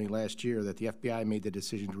testimony last year that the FBI made the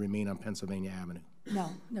decision to remain on Pennsylvania Avenue?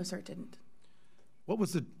 No, sir, it didn't. What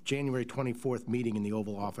was the January 24th meeting in the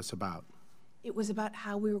Oval Office about? It was about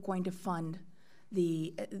how we were going to fund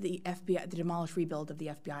the FBI, the demolished rebuild of the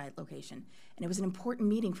FBI location. And it was an important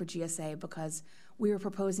meeting for GSA because we were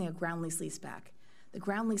proposing a ground lease leaseback. The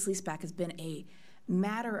ground lease leaseback has been a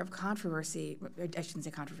matter of controversy, I shouldn't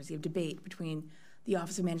say controversy, of debate between the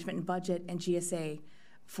Office of Management and Budget and GSA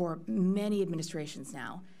for many administrations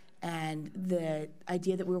now. And the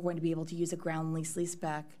idea that we were going to be able to use a ground lease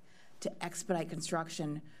leaseback to expedite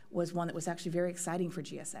construction was one that was actually very exciting for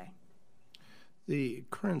GSA. The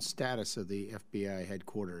current status of the FBI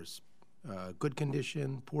headquarters, good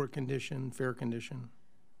condition, poor condition, fair condition?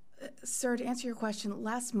 Sir, to answer your question,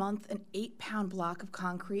 last month an 8-pound block of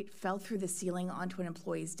concrete fell through the ceiling onto an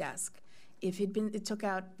employee's desk. It took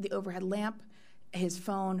out the overhead lamp, his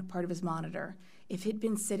phone, part of his monitor. If he'd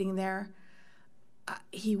been sitting there,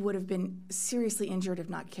 he would have been seriously injured, if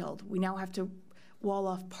not killed. We now have to wall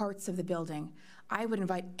off parts of the building. I would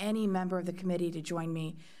invite any member of the committee to join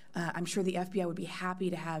me. I'm sure the FBI would be happy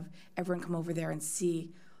to have everyone come over there and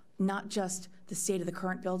see not just the state of the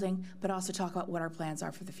current building, but also talk about what our plans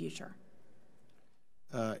are for the future.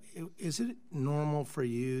 Is it normal for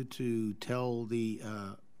you to tell the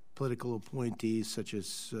political appointees, such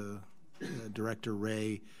as Director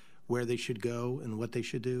Ray, where they should go and what they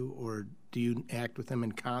should do, or do you act with them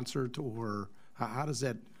in concert, or how does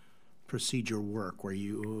that procedure work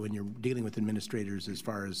when you're dealing with administrators as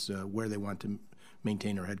far as where they want to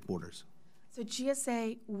maintain their headquarters? So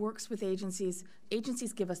GSA works with agencies.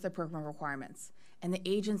 Agencies give us their program requirements, and the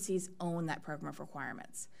agencies own that program of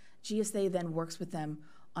requirements. GSA then works with them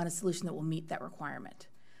on a solution that will meet that requirement.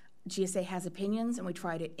 GSA has opinions, and we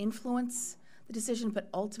try to influence the decision, but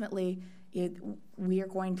ultimately, we are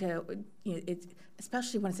going to,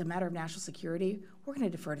 especially when it's a matter of national security, we're going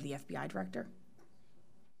to defer to the FBI director.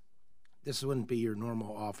 This wouldn't be your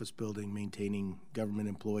normal office building maintaining government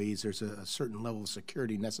employees. There's a certain level of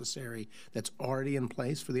security necessary that's already in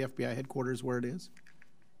place for the FBI headquarters where it is?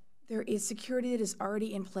 There is security that is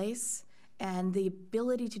already in place, and the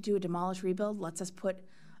ability to do a demolish rebuild lets us put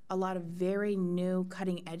a lot of very new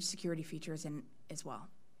cutting-edge security features in as well.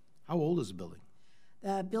 How old is the building?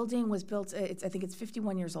 The building was built, I think it's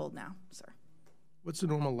 51 years old now, sir. What's the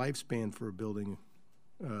normal lifespan for a building,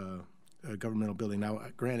 a governmental building? Now,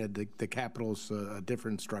 granted, the Capitol's a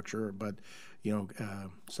different structure, but,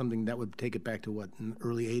 something that would take it back to what, in the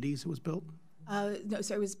early 80s it was built? No,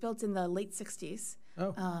 so it was built in the late 60s.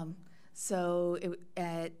 Oh. So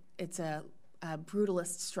it's a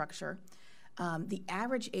brutalist structure. The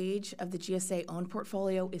average age of the GSA-owned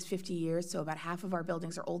portfolio is 50 years, so about half of our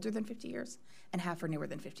buildings are older than 50 years, and half are newer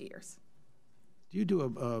than 50 years. Do you do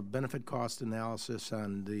a benefit cost analysis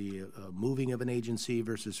on the moving of an agency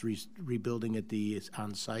versus rebuilding it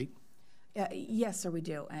on-site? Yes, sir, we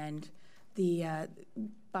do. And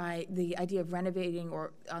by the idea of renovating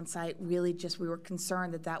or on-site, really just we were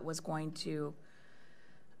concerned that was going to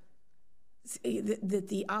that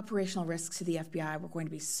the operational risks to the FBI were going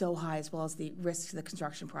to be so high, as well as the risks to the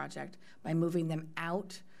construction project. By moving them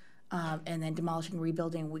out and then demolishing and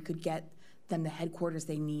rebuilding, we could get them the headquarters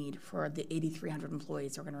they need for the 8,300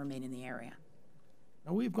 employees who are going to remain in the area.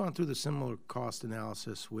 Now, we've gone through the similar cost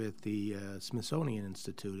analysis with the Smithsonian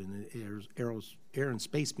Institute and the Air and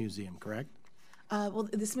Space Museum, correct? Well,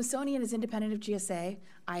 the Smithsonian is independent of GSA.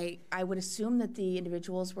 I would assume that the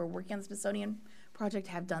individuals who are working on the Smithsonian project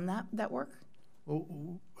have done that work.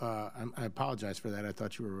 Well, I apologize for that. I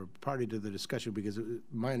thought you were a party to the discussion because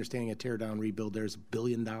my understanding of tear down rebuild there's $1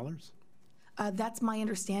 billion. That's my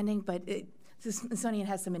understanding, but the Smithsonian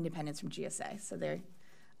has some independence from GSA, so they're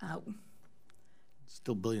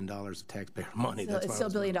still $1 billion of taxpayer money. So it's still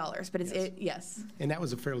 $1 billion, but yes. And that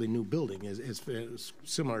was a fairly new building. Is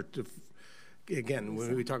similar to. Again,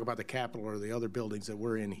 when we talk about the Capitol or the other buildings that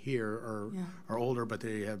we're in here are older, but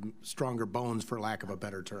they have stronger bones, for lack of a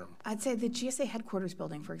better term. I'd say the GSA headquarters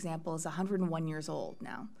building, for example, is 101 years old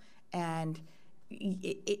now, and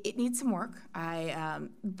it needs some work.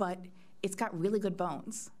 But it's got really good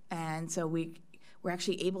bones, and so we're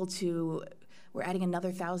actually able to. We're adding another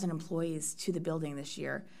 1,000 employees to the building this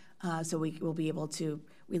year, so we will be able to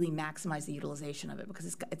really maximize the utilization of it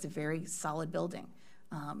because it's a very solid building.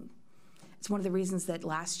 It's one of the reasons that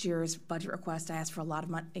last year's budget request, I asked for a lot of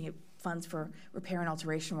funds for repair and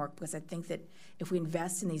alteration work, because I think that if we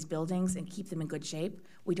invest in these buildings and keep them in good shape,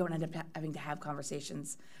 we don't end up having to have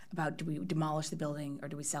conversations about do we demolish the building or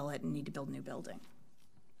do we sell it and need to build a new building.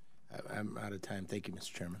 I'm out of time. Thank you,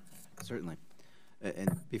 Mr. Chairman. Certainly. And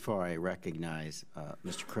before I recognize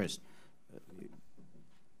Mr. Christ,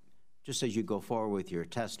 just as you go forward with your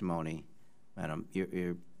testimony, Madam,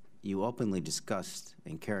 you openly discussed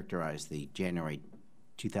and characterized the January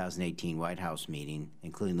 2018 White House meeting,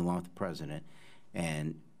 including the one with the president,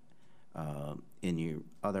 and in your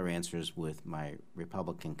other answers with my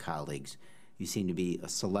Republican colleagues, you seem to be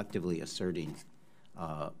selectively asserting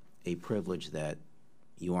a privilege that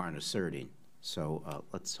you aren't asserting. So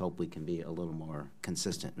let's hope we can be a little more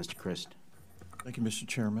consistent. Mr. Christ. Thank you, Mr.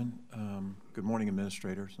 Chairman. Good morning,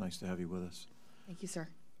 administrators. Nice to have you with us. Thank you, sir.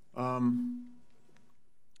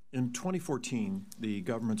 In 2014, the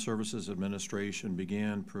Government Services Administration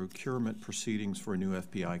began procurement proceedings for a new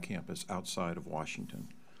FBI campus outside of Washington,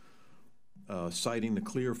 citing the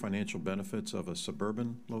clear financial benefits of a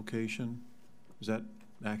suburban location. Is that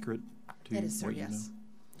accurate to That is, sir, what you yes.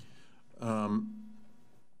 know?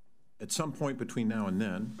 At some point between now and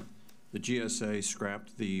then, the GSA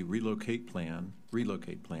scrapped the relocate plan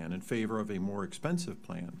in favor of a more expensive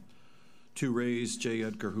plan to raise J.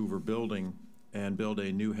 Edgar Hoover Building and build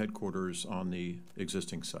a new headquarters on the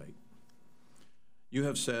existing site. You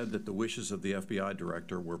have said that the wishes of the FBI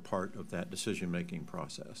director were part of that decision-making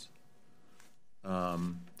process.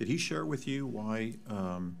 Did he share with you why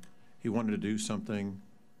he wanted to do something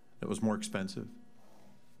that was more expensive?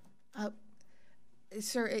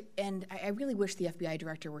 Sir, and I really wish the FBI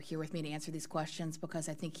director were here with me to answer these questions, because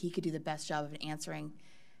I think he could do the best job of answering,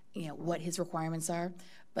 what his requirements are.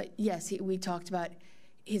 But yes, we talked about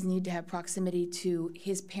his need to have proximity to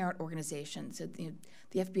his parent organization. So the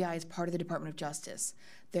FBI is part of the Department of Justice.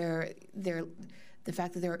 The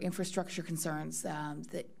fact that there are infrastructure concerns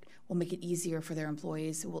that will make it easier for their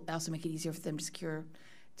employees. It will also make it easier for them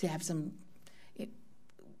to have some,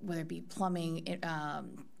 whether it be plumbing,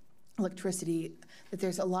 electricity, that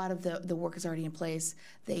there's a lot of the work is already in place.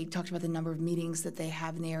 They talked about the number of meetings that they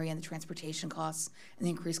have in the area and the transportation costs and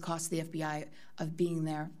the increased costs of the FBI of being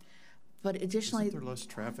there. But additionally— Isn't there less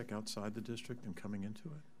traffic outside the district than coming into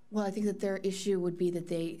it? Well, I think that their issue would be that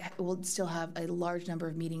they will still have a large number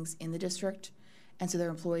of meetings in the district, and so their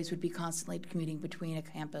employees would be constantly commuting between a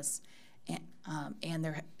campus and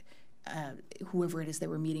their whoever it is they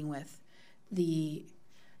were meeting with. The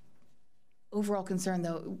overall concern,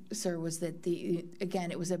 though, sir, was that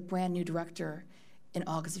again, it was a brand new director in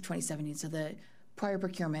August of 2017, so the prior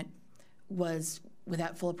procurement was,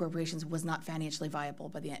 without full appropriations, was not financially viable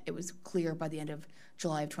by the end. It was clear by the end of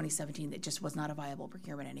July of 2017 that it just was not a viable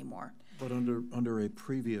procurement anymore. But under a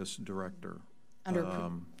previous director,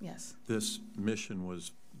 yes, this mission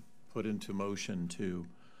was put into motion to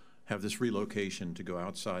have this relocation to go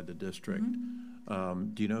outside the district.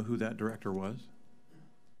 Mm-hmm. Do you know who that director was?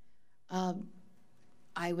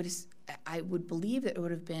 I would believe that it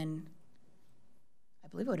would have been, I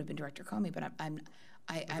believe it would have been Director Comey, but I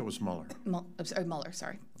think it was Mueller. Mueller,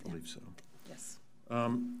 sorry. I believe so. Yes.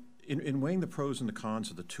 In weighing the pros and the cons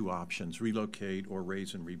of the two options, relocate or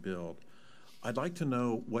raise and rebuild, I'd like to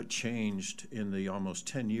know what changed in the almost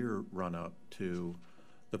 10-year run-up to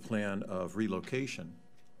the plan of relocation,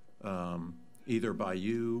 either by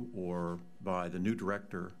you or by the new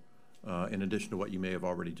director, in addition to what you may have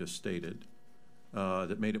already just stated,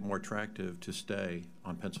 that made it more attractive to stay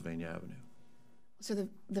on Pennsylvania Avenue? So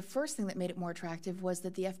the first thing that made it more attractive was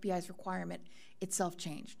that the FBI's requirement itself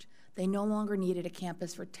changed. They no longer needed a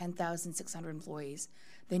campus for 10,600 employees.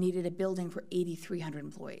 They needed a building for 8,300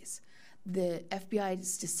 employees. The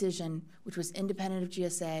FBI's decision, which was independent of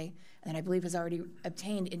GSA, and I believe has already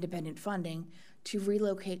obtained independent funding, to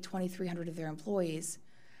relocate 2,300 of their employees,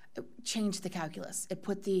 changed the calculus. It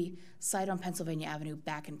put the site on Pennsylvania Avenue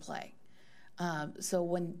back in play. So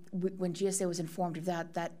when GSA was informed of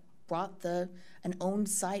that, that brought an owned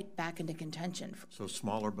site back into contention. So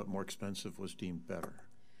smaller but more expensive was deemed better.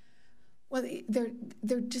 Well,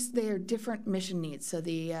 they're different mission needs. So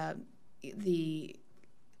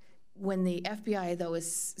when the FBI though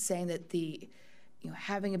is saying that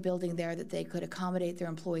having a building there that they could accommodate their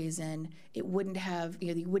employees in, it wouldn't have,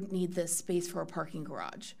 you wouldn't need the space for a parking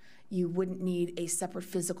garage. You wouldn't need a separate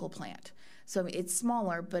physical plant. So it's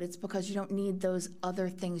smaller, but it's because you don't need those other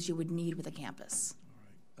things you would need with a campus.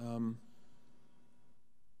 All right.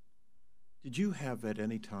 Did you have at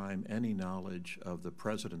any time any knowledge of the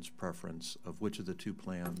president's preference of which of the two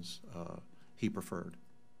plans he preferred?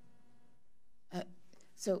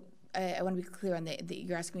 So I want to be clear on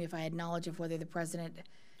you're asking me if I had knowledge of whether the president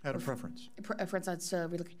had a preference. A preference on sir,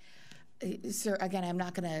 again,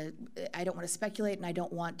 I don't want to speculate, and I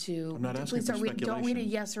don't want to. I'm not asking please for speculation. Don't read a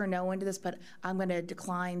yes or no into this, but I'm going to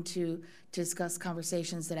decline to discuss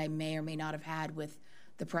conversations that I may or may not have had with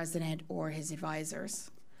the president or his advisors.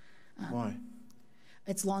 Why?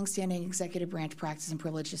 It's longstanding executive branch practice and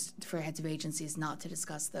privileges for heads of agencies not to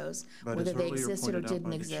discuss those, but whether they existed existed or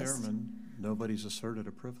didn't exist. Chairman, nobody's asserted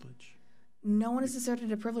a privilege. No one has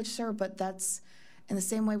asserted a privilege, sir, but In the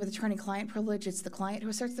same way with attorney-client privilege, it's the client who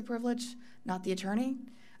asserts the privilege, not the attorney.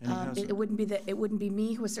 It wouldn't be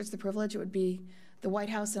me who asserts the privilege. It would be the White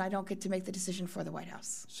House, and I don't get to make the decision for the White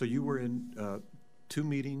House. So you were in 2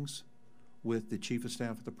 meetings with the Chief of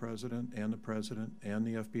Staff of the President and the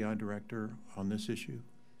FBI Director on this issue?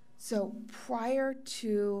 So prior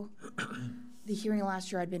to the hearing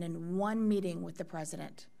last year, I'd been in 1 meeting with the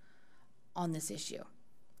President on this issue.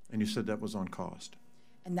 And you said that was on cost?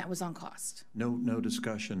 And that was on cost. No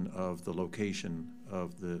discussion of the location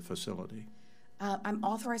of the facility? I'm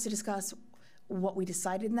authorized to discuss what we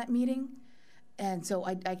decided in that meeting, and so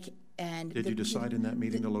Did you decide in that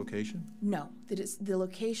meeting the location? No, the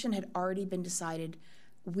location had already been decided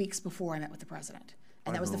weeks before I met with the President,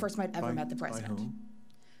 and that was the first time I'd ever met the President. By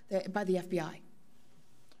whom? By the FBI.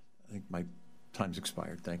 I think my time's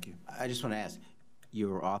expired. Thank you. I just want to ask, you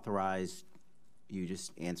were authorized, you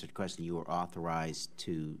just answered the question, you were authorized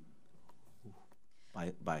to,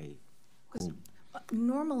 by whom?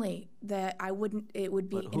 Normally, it would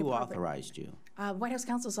be But who authorized you? White House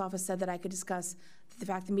Counsel's Office said that I could discuss the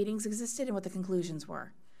fact the meetings existed and what the conclusions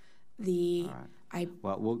were. All right.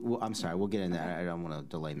 Well, I'm sorry, we'll get into that. I don't want to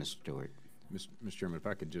delay Mr. Stewart. Mr. Chairman, if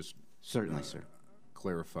I could just Certainly, sir.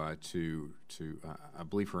 clarify I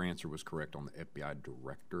believe her answer was correct on the FBI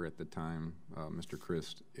director at the time, Mr.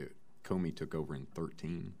 Christ. Comey took over in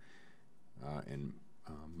 13, and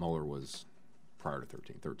Mueller was prior to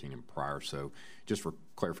 13 and prior. So just for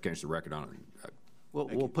clarification of the record on it.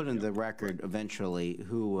 We'll put in the record eventually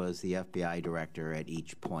who was the FBI director at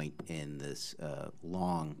each point in this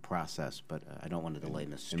long process, but I don't want to delay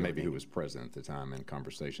Mr. Stewart. And maybe who was present at the time in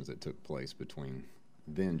conversations that took place between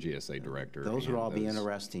then GSA director. Those would all be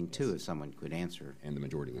interesting too if someone could answer. And the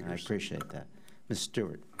majority leaders. I appreciate that. Mr.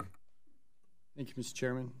 Stewart. Thank you, Mr.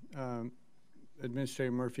 Chairman.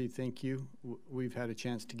 Administrator Murphy, thank you. We've had a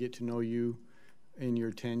chance to get to know you in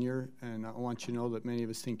your tenure, and I want you to know that many of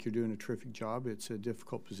us think you're doing a terrific job. It's a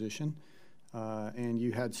difficult position, and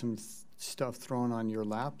you had some stuff thrown on your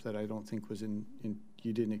lap that I don't think was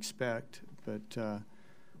you didn't expect. But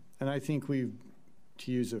and I think we've,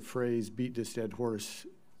 to use a phrase, beat this dead horse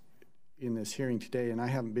in this hearing today. And I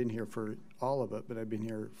haven't been here for all of it, but I've been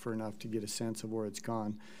here for enough to get a sense of where it's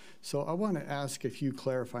gone. So I want to ask a few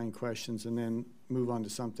clarifying questions and then move on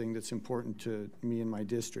to something that's important to me and my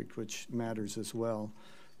district, which matters as well,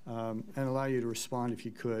 and allow you to respond if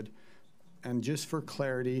you could. And just for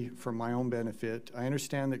clarity, for my own benefit, I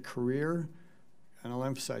understand that career, and I'll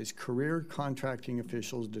emphasize, career contracting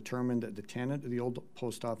officials determined that the tenant of the old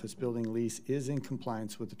post office building lease is in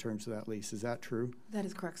compliance with the terms of that lease. Is that true? That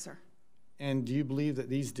is correct, sir. And do you believe that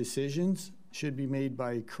these decisions should be made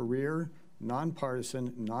by career,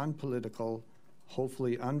 nonpartisan, non-political,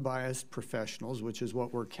 hopefully unbiased professionals, which is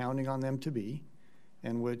what we're counting on them to be,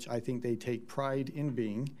 and which I think they take pride in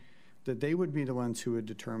being, that they would be the ones who would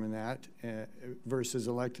determine that versus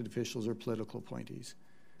elected officials or political appointees?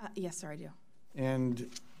 Yes, sir, I do. And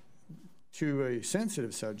to a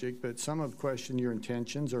sensitive subject, but some have questioned your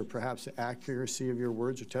intentions or perhaps the accuracy of your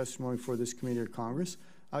words or testimony for this committee or Congress.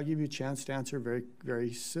 I'll give you a chance to answer very,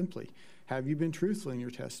 very simply. Have you been truthful in your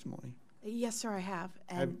testimony? Yes, sir, I have.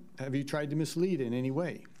 And have you tried to mislead in any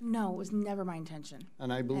way? No, it was never my intention.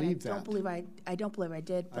 And I believe that. I don't believe I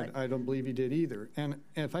did. But I don't believe you did either. And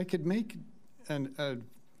if I could make an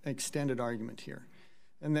extended argument here,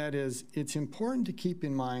 and that is, it's important to keep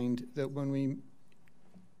in mind that when we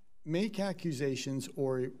make accusations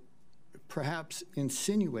or perhaps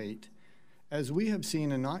insinuate, as we have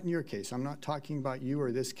seen, and not in your case, I'm not talking about you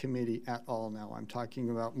or this committee at all now, I'm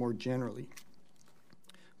talking about more generally.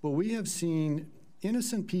 But we have seen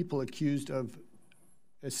innocent people accused of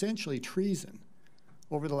essentially treason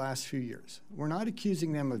over the last few years. We're not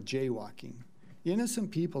accusing them of jaywalking. Innocent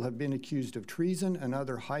people have been accused of treason and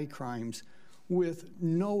other high crimes with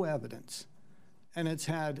no evidence. And it's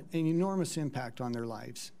had an enormous impact on their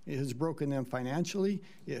lives. It has broken them financially.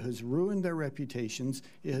 It has ruined their reputations.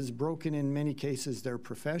 It has broken, in many cases, their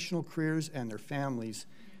professional careers and their families.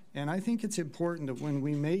 And I think it's important that when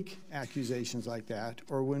we make accusations like that,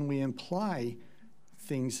 or when we imply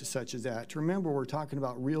things such as that, to remember we're talking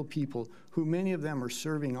about real people who many of them are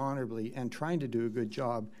serving honorably and trying to do a good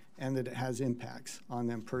job, and that it has impacts on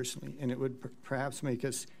them personally. And it would perhaps make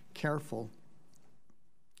us careful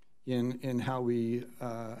in how we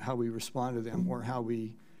respond to them, or how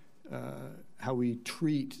we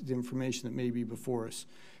treat the information that may be before us.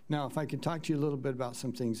 Now, if I could talk to you a little bit about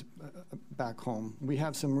some things back home. We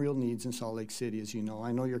have some real needs in Salt Lake City, as you know.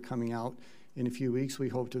 I know you're coming out in a few weeks. We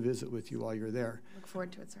hope to visit with you while you're there. Look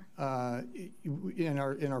forward to it, sir. In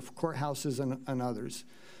our courthouses and others.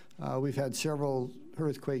 We've had several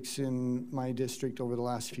earthquakes in my district over the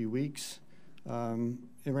last few weeks.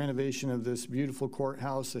 A renovation of this beautiful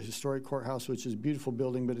courthouse, a historic courthouse, which is a beautiful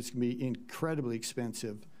building, but it's going to be incredibly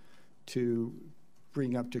expensive to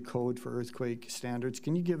bring up to code for earthquake standards.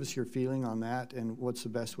 Can you give us your feeling on that and what's the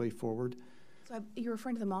best way forward? So you're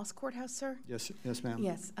referring to the Moss Courthouse, sir? Yes, yes, ma'am.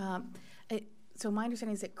 Yes. So my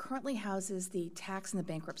understanding is it currently houses the tax and the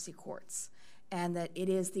bankruptcy courts, and that it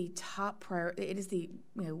is the top priority. It is the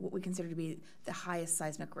what we consider to be the highest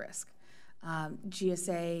seismic risk.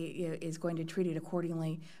 GSA is going to treat it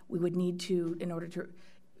accordingly. We would need to, in order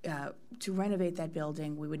to renovate that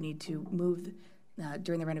building, we would need to move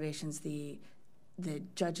during the renovations the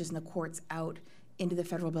judges and the courts out into the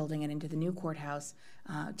federal building and into the new courthouse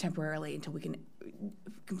temporarily until we can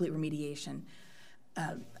complete remediation.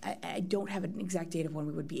 I don't have an exact date of when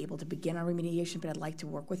we would be able to begin our remediation, but I'd like to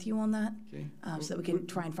work with you on that, Okay. So that we can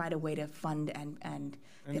try and find a way to fund and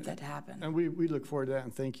get that to happen. And we look forward to that,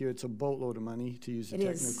 and thank you. It's a boatload of money, to use a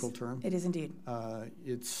technical term. It is indeed.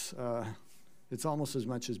 It's almost as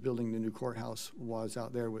much as building the new courthouse was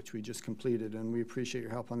out there, which we just completed, and we appreciate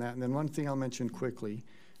your help on that. And then one thing I'll mention quickly,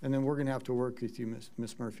 and then we're going to have to work with you,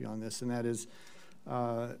 Ms. Murphy, on this, and that is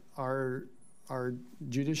our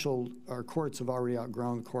courts have already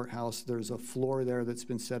outgrown the courthouse. There's a floor there that's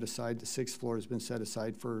been set aside. The 6th floor has been set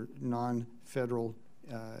aside for non-federal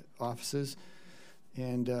offices.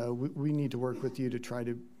 And we need to work with you to try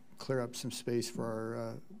to clear up some space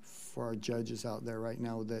for our judges out there right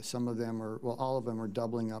now. That some of them are, well, all of them are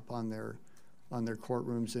doubling up on their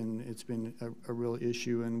courtrooms, and it's been a real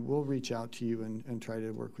issue. And we'll reach out to you and try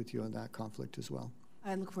to work with you on that conflict as well.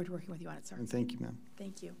 I look forward to working with you on it, sir. And thank you, ma'am.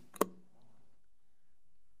 Thank you.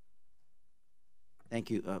 Thank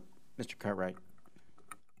you. Mr. Cartwright.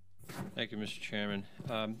 Thank you, Mr. Chairman.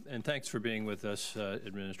 And thanks for being with us,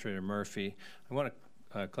 Administrator Murphy. I want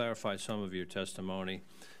to clarify some of your testimony.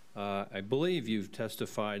 I believe you've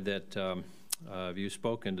testified that you've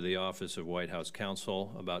spoken to the Office of White House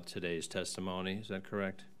Counsel about today's testimony. Is that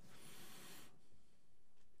correct?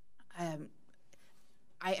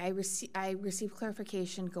 I received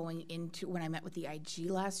clarification going into when I met with the IG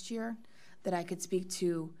last year that I could speak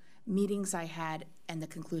to meetings I had and the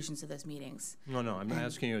conclusions of those meetings. No, I'm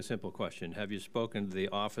asking you a simple question. Have you spoken to the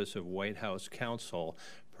Office of White House Counsel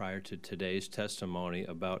prior to today's testimony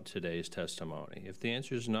about today's testimony? If the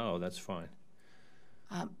answer is no, that's fine.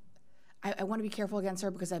 I want to be careful again,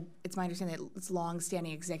 sir, because it's my understanding that it's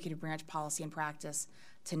long-standing executive branch policy and practice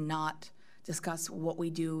to not discuss what we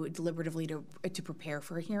do deliberatively to prepare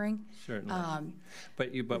for a hearing. Certainly.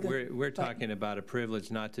 But we're talking about a privilege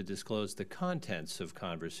not to disclose the contents of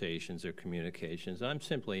conversations or communications. I'm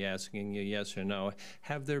simply asking you yes or no.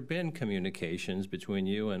 Have there been communications between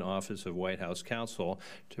you and Office of White House Counsel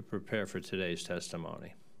to prepare for today's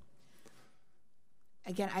testimony?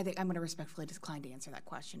 Again, I think I'm going to respectfully decline to answer that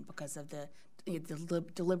question because of the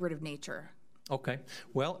deliberative nature. Okay.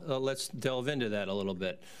 Well, let's delve into that a little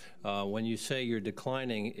bit. When you say you're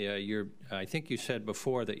declining, I think you said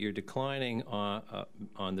before that you're declining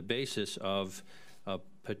on the basis of a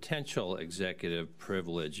potential executive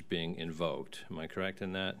privilege being invoked. Am I correct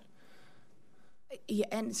in that? Yeah,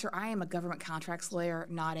 and sir, I am a government contracts lawyer,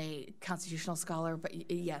 not a constitutional scholar, but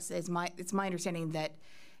yes, it's my understanding that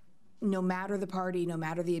no matter the party, no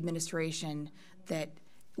matter the administration, that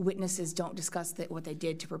witnesses don't discuss what they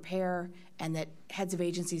did to prepare, and that heads of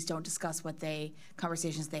agencies don't discuss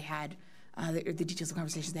conversations they had, the details of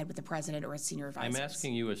conversations they had with the president or his senior advisors. I'm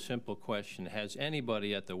asking you a simple question. Has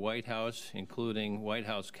anybody at the White House, including White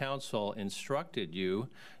House counsel, instructed you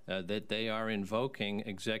that they are invoking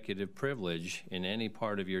executive privilege in any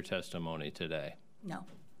part of your testimony today? No.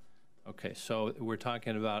 Okay, so we're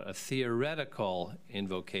talking about a theoretical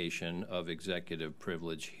invocation of executive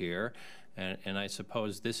privilege here. And I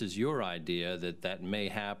suppose this is your idea that may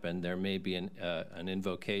happen. There may be an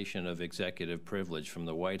invocation of executive privilege from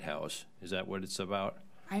the White House. Is that what it's about?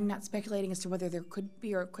 I'm not speculating as to whether there could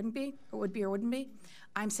be or couldn't be, or would be or wouldn't be.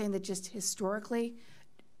 I'm saying that just historically,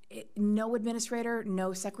 no administrator,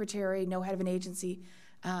 no secretary, no head of an agency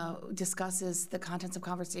discusses the contents of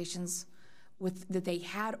conversations that they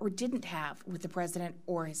had or didn't have with the president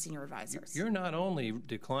or his senior advisors. You're not only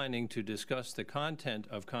declining to discuss the content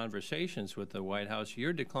of conversations with the White House,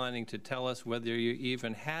 you're declining to tell us whether you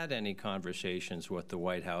even had any conversations with the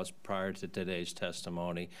White House prior to today's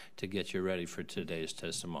testimony to get you ready for today's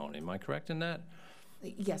testimony. Am I correct in that?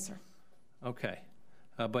 Yes, sir. Okay.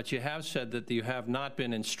 But you have said that you have not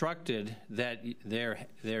been instructed that there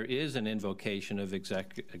is an invocation of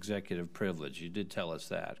executive privilege. You did tell us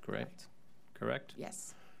that, correct? Correct?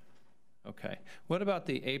 Yes. Okay. What about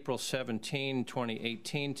the April 17,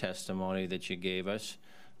 2018 testimony that you gave us?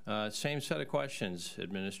 Same set of questions,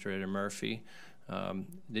 Administrator Murphy.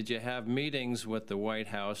 Did you have meetings with the White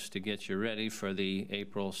House to get you ready for the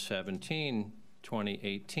April 17,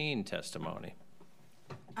 2018 testimony?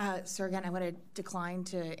 Sir, again, I'm going to decline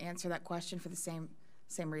to answer that question for the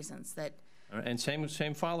same reasons that. And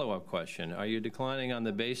same follow-up question. Are you declining on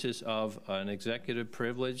the basis of an executive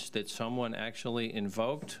privilege that someone actually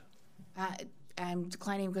invoked? I'm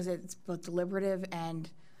declining because it's both deliberative and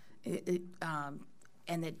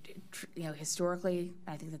that, you know, historically,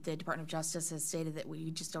 I think that the Department of Justice has stated that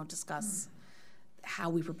we just don't discuss how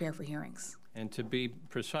we prepare for hearings. And to be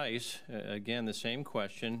precise, again, the same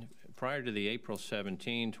question. Prior to the April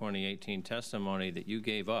 17, 2018 testimony that you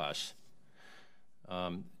gave us,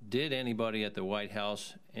 did anybody at the White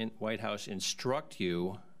House instruct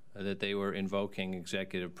you that they were invoking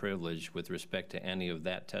executive privilege with respect to any of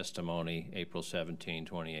that testimony, April 17,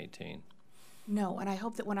 2018? No, and I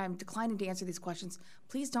hope that when I'm declining to answer these questions,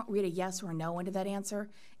 please don't read a yes or a no into that answer.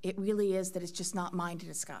 It really is that it's just not mine to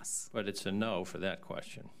discuss. But it's a no for that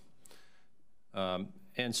question.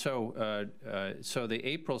 And so the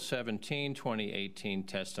April 17, 2018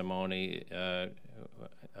 testimony,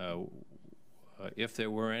 if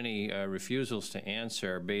there were any refusals to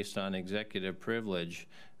answer based on executive privilege,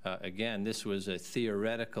 again, this was a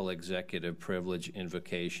theoretical executive privilege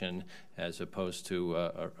invocation as opposed to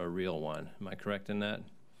a real one. Am I correct in that?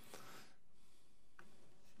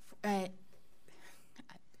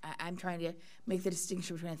 I'm trying to make the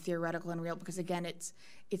distinction between theoretical and real because, again,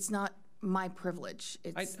 it's not my privilege.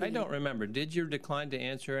 I don't remember. Did you decline to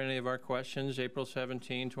answer any of our questions April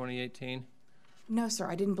 17, 2018? No, sir.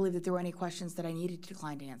 I didn't believe that there were any questions that I needed to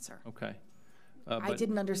decline to answer. Okay. I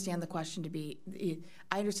didn't understand the question to be,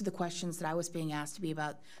 I understood the questions that I was being asked to be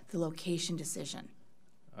about the location decision.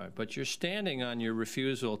 All right, but you're standing on your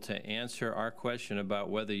refusal to answer our question about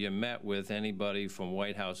whether you met with anybody from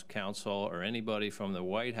White House counsel or anybody from the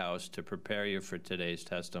White House to prepare you for today's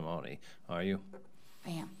testimony, are you? I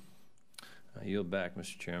am. I yield back,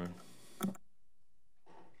 Mr. Chairman.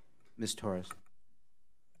 Ms. Torres.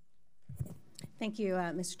 Thank you,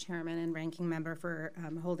 Mr. Chairman and Ranking Member, for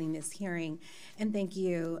holding this hearing. And thank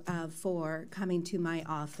you for coming to my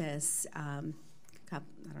office, I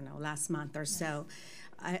don't know, last month or so.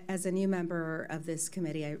 As a new member of this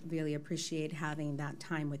committee, I really appreciate having that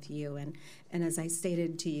time with you. And as I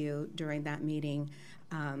stated to you during that meeting,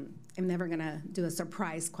 I'm never going to do a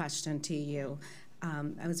surprise question to you.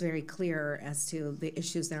 I was very clear as to the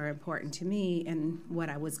issues that are important to me and what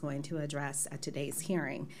I was going to address at today's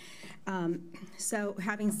hearing. So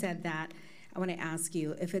having said that, I want to ask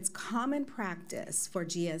you if it's common practice for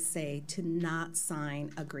GSA to not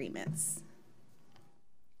sign agreements.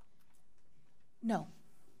 No.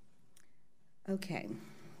 Okay.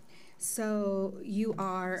 So you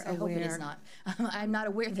are aware. I hope it is not. I'm not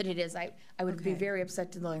aware that it is. I would be very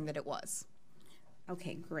upset to learn that it was.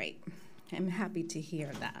 Okay, great. I'm happy to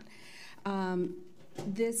hear that.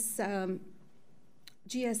 This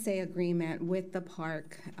GSA agreement with the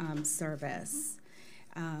Park Service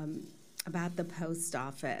about the post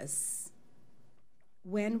office,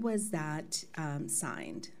 when was that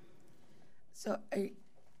signed?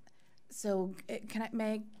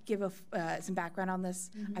 May I give some background on this?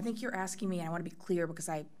 Mm-hmm. I think you're asking me, and I want to be clear because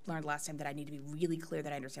I learned last time that I need to be really clear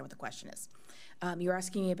that I understand what the question is. You're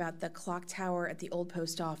asking me about the clock tower at the old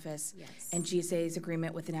post office. Yes. And GSA's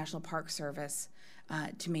agreement with the National Park Service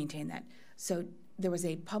to maintain that. So there was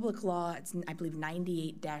a public law, it's, I believe,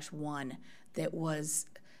 98-1 that was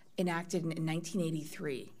enacted in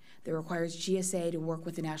 1983 that requires GSA to work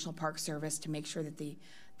with the National Park Service to make sure that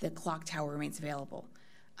the clock tower remains available.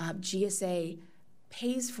 GSA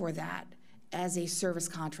pays for that as a service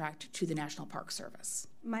contract to the National Park Service.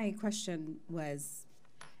 My question was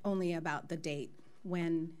only about the date.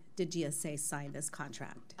 When did GSA sign this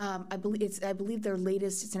contract? I believe their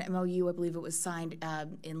latest, it's an MOU, I believe it was signed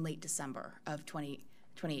in late December of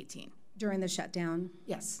 2018. During the shutdown?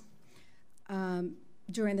 Yes.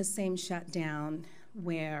 During the same shutdown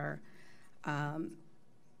where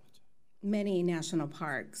many national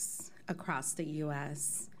parks across the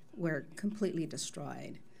U.S. were completely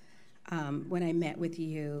destroyed. When I met with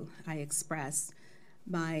you, I expressed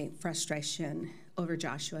my frustration over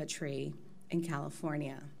Joshua Tree in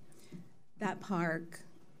California. That park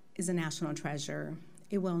is a national treasure.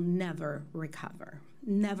 It will never recover.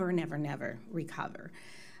 Never, never, never recover.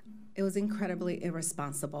 It was incredibly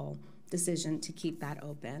irresponsible decision to keep that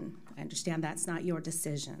open. I understand that's not your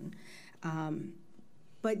decision.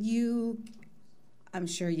 But you, I'm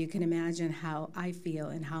sure you can imagine how I feel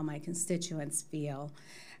and how my constituents feel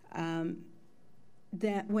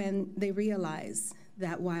that when they realized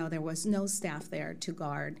that while there was no staff there to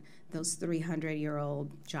guard those 300-year-old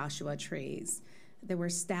Joshua trees, there were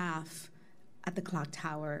staff at the clock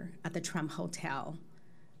tower at the Trump Hotel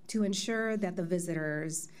to ensure that the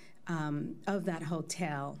visitors of that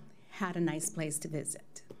hotel had a nice place to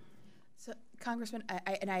visit. So, Congressman,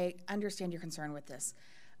 I understand your concern with this.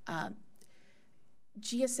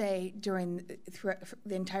 GSA throughout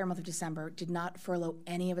the entire month of December did not furlough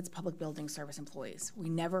any of its public building service employees. We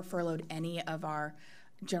never furloughed any of our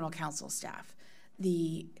general counsel staff.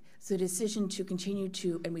 So the decision to continue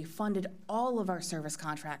to, and we funded all of our service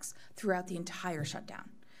contracts throughout the entire shutdown.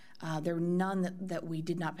 There were none that we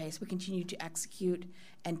did not pay, so we continued to execute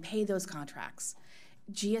and pay those contracts.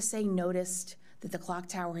 GSA noticed that the clock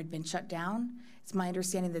tower had been shut down. It's my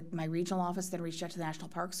understanding that my regional office then reached out to the National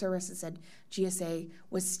Park Service and said GSA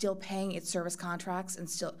was still paying its service contracts and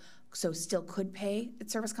still could pay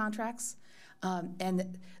its service contracts.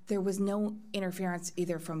 And there was no interference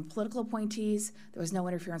either from political appointees, there was no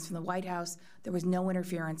interference from the White House, there was no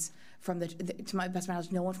interference from to my best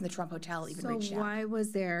knowledge, no one from the Trump Hotel even reached out. So why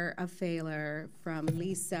was there a failure from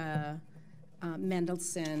Lisa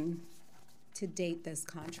Mendelson to date this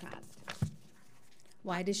contract?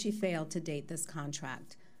 Why did she fail to date this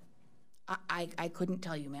contract? I couldn't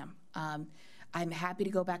tell you, ma'am. I'm happy to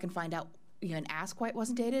go back and find out, and ask why it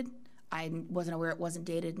wasn't dated. I wasn't aware it wasn't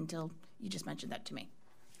dated until you just mentioned that to me.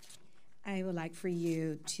 I would like for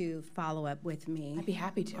you to follow up with me. I'd be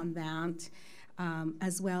happy to. On that.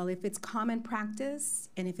 As well, if it's common practice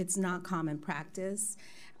and if it's not common practice,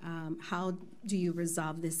 how do you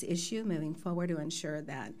resolve this issue moving forward to ensure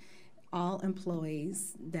that all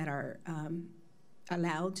employees that are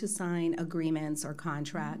allowed to sign agreements or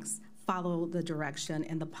contracts follow the direction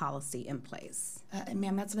and the policy in place?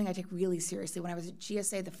 Ma'am, that's something I take really seriously. When I was at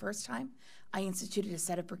GSA the first time, I instituted a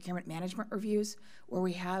set of procurement management reviews where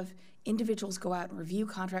we have individuals go out and review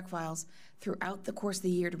contract files throughout the course of the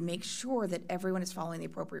year to make sure that everyone is following the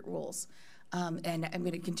appropriate rules. And I'm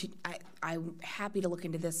going to continue. I'm happy to look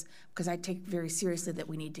into this because I take very seriously that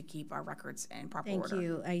we need to keep our records in proper order. Thank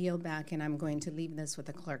you. I yield back, and I'm going to leave this with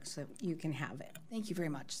the clerk so you can have it. Thank you very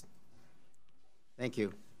much. Thank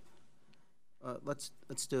you. Let's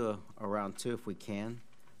do a round two if we can.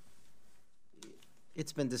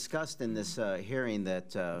 It's been discussed in this hearing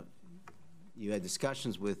that you had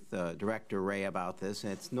discussions with Director Ray about this,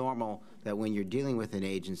 and it's normal that when you're dealing with an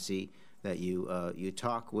agency that you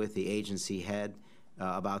talk with the agency head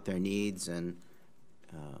about their needs and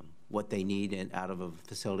what they need out of a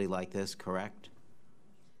facility like this, correct?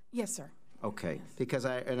 Yes, sir. Okay, yes. Because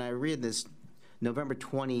I read this November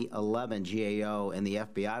 2011 GAO and the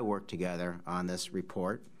FBI worked together on this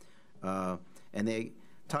report, and they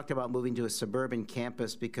talked about moving to a suburban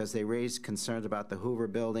campus because they raised concerns about the Hoover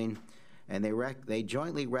building, and they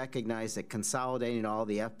jointly recognized that consolidating all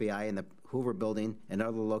the FBI and the Hoover building and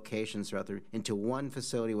other locations into one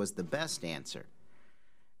facility was the best answer.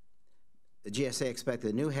 The GSA expected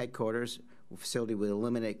the new headquarters facility would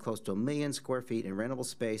eliminate close to 1 million square feet in rentable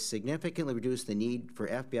space, significantly reduce the need for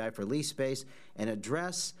FBI for lease space, and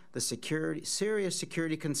address the serious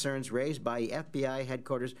security concerns raised by FBI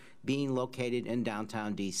headquarters being located in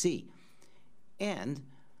downtown DC. And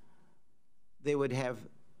they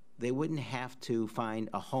wouldn't have to find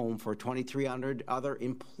a home for 2,300 other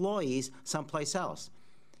employees someplace else.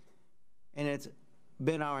 And it's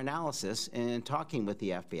been our analysis in talking with the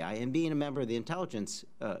FBI and being a member of the Intelligence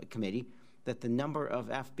Committee that the number of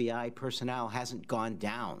FBI personnel hasn't gone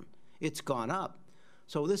down. It's gone up.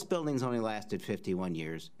 So this building's only lasted 51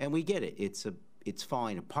 years, and we get it. It's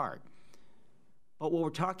falling apart. But what we're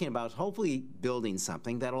talking about is hopefully building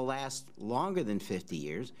something that'll last longer than 50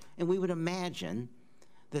 years, and we would imagine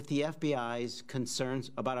that the FBI's concerns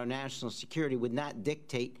about our national security would not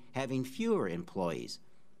dictate having fewer employees.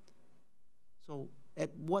 So at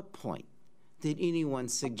what point did anyone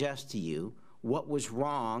suggest to you what was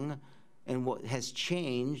wrong and what has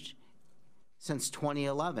changed since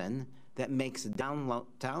 2011 that makes a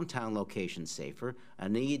downtown location safer, a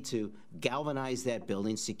need to galvanize that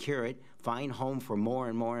building, secure it, find home for more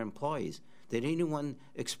and more employees? Did anyone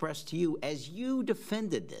express to you, as you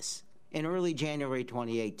defended this in early January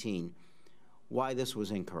 2018, why this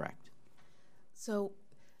was incorrect? So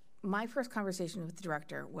my first conversation with the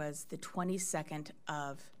director was the 22nd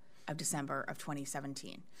of December of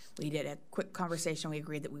 2017. We did a quick conversation. We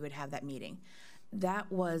agreed that we would have that meeting. That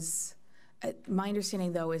was, my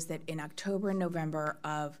understanding though, is that in October and November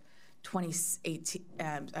of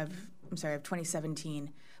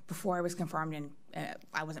 2017, before I was confirmed and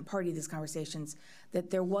I wasn't party to these conversations, that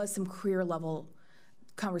there was some career level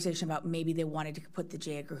conversation about maybe they wanted to put the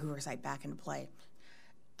J. Edgar Hoover site back into play.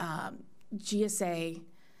 GSA,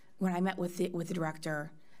 when I met with the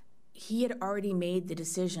director, he had already made the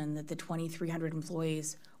decision that the 2,300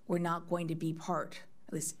 employees were not going to be part.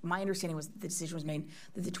 At least my understanding was that the decision was made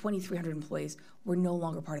that the 2,300 employees were no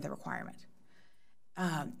longer part of the requirement.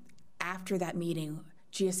 After that meeting,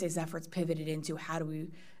 GSA's efforts pivoted into how do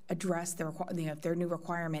we address if their new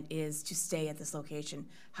requirement is to stay at this location,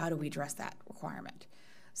 how do we address that requirement?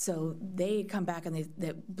 So they had come back and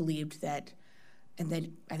they believed that, and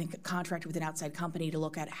then I think contracted with an outside company to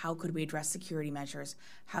look at how could we address security measures,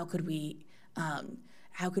 how could we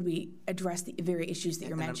address the very issues that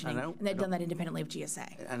you're mentioning, and they've done that independently of GSA.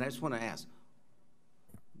 And I just want to ask,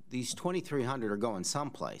 these 2,300 are going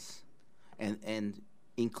someplace, and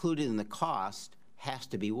included in the cost has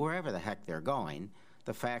to be wherever the heck they're going,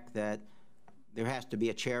 the fact that there has to be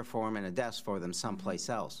a chair for them and a desk for them someplace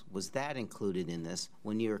else. Was that included in this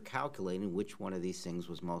when you were calculating which one of these things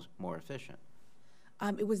was more efficient?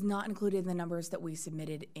 It was not included in the numbers that we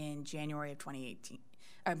submitted in January of 2018.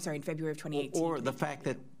 I'm sorry, in February of 2018. Or the fact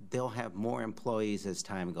that they'll have more employees as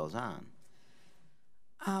time goes on.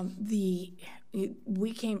 The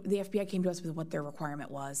FBI came to us with what their requirement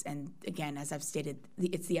was, and again, as I've stated,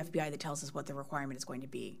 it's the FBI that tells us what the requirement is going to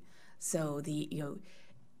be. So the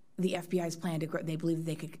FBI's plan they believe that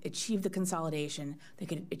they could achieve the consolidation, they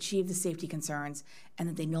could achieve the safety concerns, and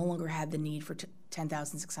that they no longer had the need for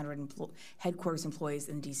 10,600 headquarters employees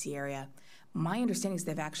in the DC area. My understanding is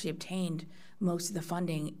they've actually obtained most of the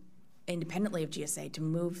funding independently of GSA to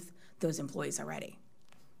move those employees already.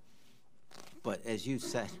 But as you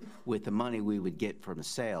said, with the money we would get from the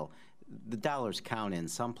sale, the dollars count in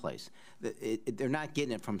someplace. They're not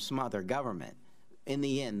getting it from some other government. In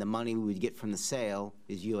the end, the money we would get from the sale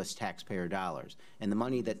is U.S. taxpayer dollars. And the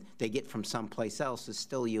money that they get from someplace else is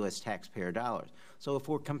still U.S. taxpayer dollars. So if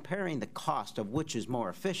we're comparing the cost of which is more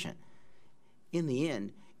efficient, in the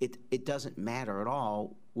end, it doesn't matter at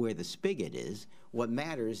all where the spigot is. What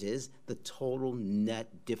matters is the total net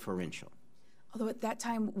differential. Although at that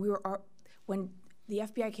time, when the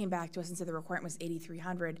FBI came back to us and said the requirement was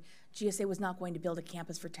 8,300, GSA was not going to build a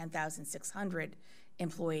campus for 10,600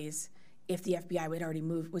 employees if the FBI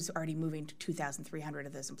was already moving to 2,300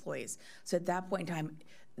 of those employees. So at that point in time,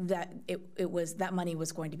 that money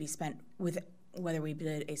was going to be spent with whether we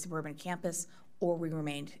did a suburban campus or we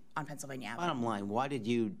remained on Pennsylvania Avenue. Bottom line, why did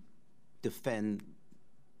you defend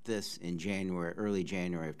this in early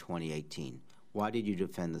January of 2018? Why did you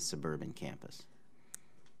defend the suburban campus?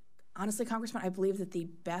 Honestly, Congressman, I believe that the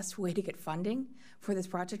best way to get funding for this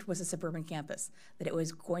project was a suburban campus, that it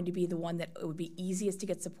was going to be the one that it would be easiest to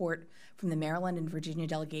get support from the Maryland and Virginia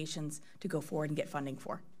delegations to go forward and get funding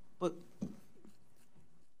for. But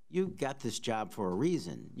you got this job for a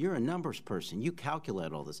reason. You're a numbers person. You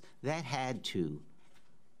calculate all this. That had to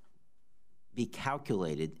be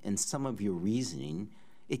calculated in some of your reasoning.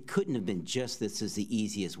 It couldn't have been just this is the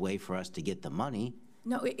easiest way for us to get the money.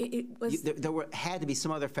 No, it was... There had to be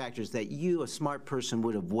some other factors that you, a smart person,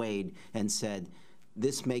 would have weighed and said,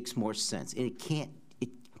 this makes more sense. And it can't...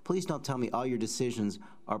 please don't tell me all your decisions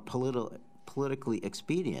are politically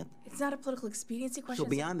expedient. It's not a political expediency question. So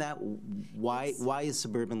beyond that, why is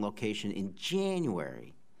suburban location in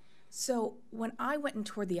January? So when I went and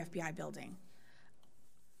toured the FBI building,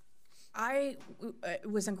 I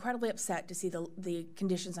was incredibly upset to see the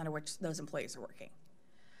conditions under which those employees are working.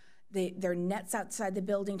 There are nets outside the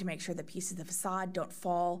building to make sure that pieces of the facade don't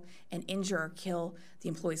fall and injure or kill the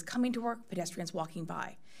employees coming to work, pedestrians walking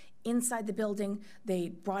by. Inside the building, they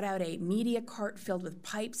brought out a media cart filled with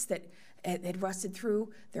pipes that had rusted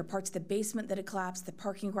through. There are parts of the basement that had collapsed, the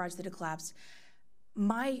parking garage that had collapsed.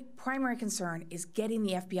 My primary concern is getting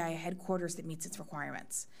the FBI a headquarters that meets its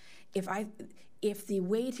requirements. If the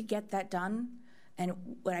way to get that done, and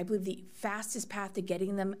what I believe the fastest path to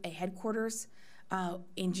getting them a headquarters on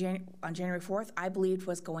January 4th, I believed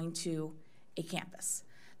was going to a campus.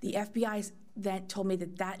 The FBI then told me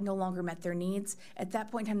that no longer met their needs. At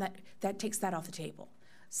that point in time, that takes that off the table.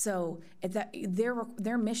 So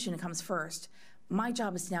their mission comes first. My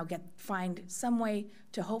job is to now find some way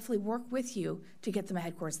to hopefully work with you to get them a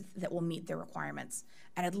headquarters that will meet their requirements.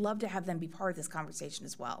 And I'd love to have them be part of this conversation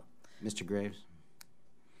as well. Mr. Graves?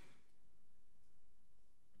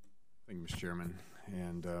 Thank you, Mr. Chairman.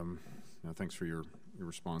 And thanks for your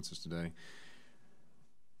responses today.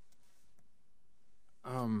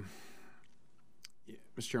 Mr.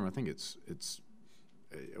 Chairman, I think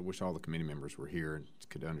I wish all the committee members were here and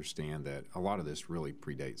could understand that a lot of this really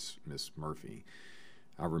predates Ms. Murphy.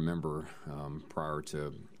 I remember prior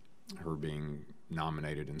to her being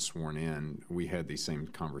nominated and sworn in, we had these same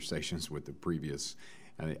conversations with the previous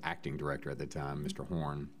the acting director at the time, Mr.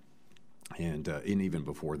 Horn, and even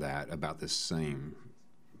before that, about this same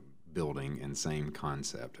building and same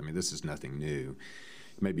concept. I mean, this is nothing new.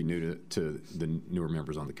 It may be new to the newer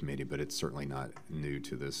members on the committee, but it's certainly not new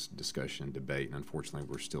to this discussion, debate, and unfortunately,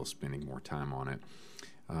 we're still spending more time on it.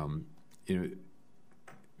 You know,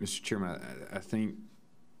 Mr. Chairman, I think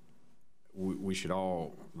we should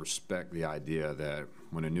all respect the idea that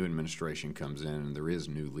when a new administration comes in and there is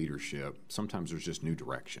new leadership, sometimes there's just new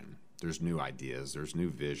direction. There's new ideas, there's new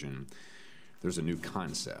vision, there's a new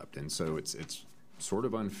concept. And so it's sort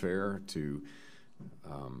of unfair to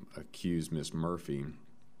accuse Ms. Murphy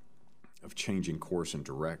of changing course and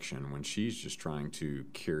direction when she's just trying to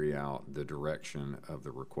carry out the direction of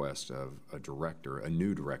the request of a director, a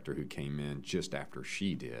new director who came in just after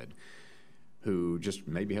she did, who just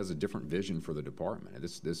maybe has a different vision for the department.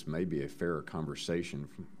 This may be a fairer conversation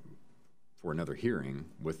for another hearing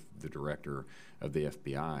with the director of the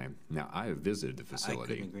FBI. Now, I have visited the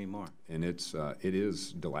facility. I couldn't agree more. And it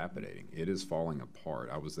is dilapidating. It is falling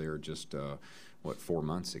apart. I was there just, 4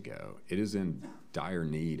 months ago. It is in dire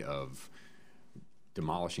need of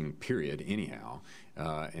demolishing, period, anyhow.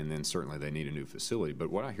 And then certainly they need a new facility. But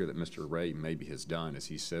what I hear that Mr. Ray maybe has done is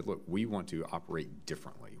he said, look, we want to operate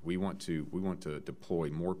differently. We want to deploy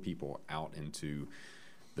more people out into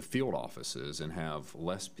the field offices and have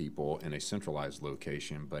less people in a centralized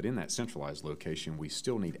location. But in that centralized location, we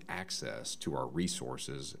still need access to our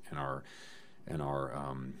resources and our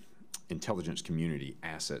intelligence community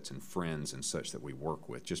assets and friends and such that we work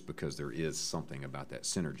with, just because there is something about that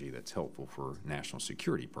synergy that's helpful for national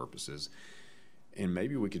security purposes. And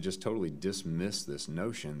maybe we could just totally dismiss this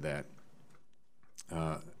notion that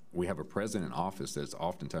we have a president in office that's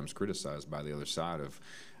oftentimes criticized by the other side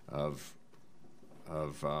of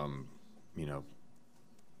you know,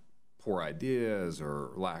 poor ideas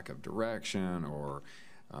or lack of direction or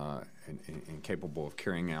incapable of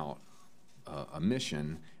carrying out a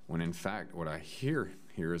mission, when in fact what I hear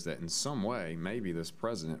here is that in some way maybe this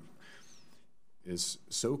president is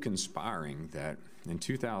so conspiring that in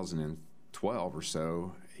 2012 or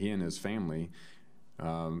so, he and his family,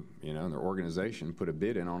 you know, their organization put a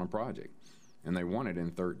bid in on a project. And they won it in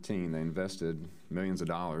 2013. They invested millions of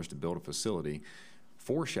dollars to build a facility,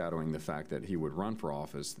 foreshadowing the fact that he would run for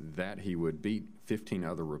office, that he would beat 15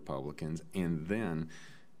 other Republicans and then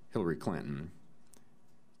Hillary Clinton,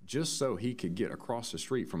 just so he could get across the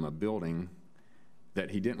street from a building that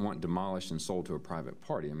he didn't want demolished and sold to a private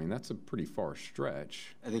party. I mean, that's a pretty far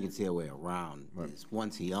stretch. I think it's the other way around.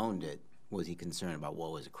 Once he owned it, was he concerned about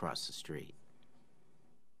what was across the street?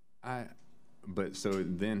 But so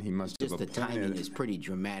then he must have appointed... Just the timing is pretty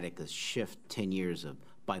dramatic, a shift 10 years of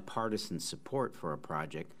bipartisan support for a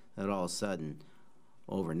project that all of a sudden,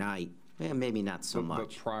 overnight, maybe not so much.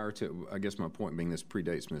 But prior to, I guess my point being, this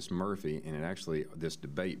predates Ms. Murphy, and it actually, this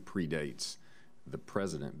debate predates the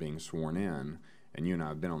president being sworn in, and you and I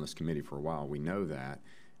have been on this committee for a while. We know that.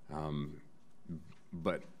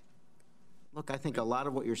 But look, I think a lot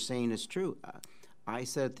of what you're saying is true. I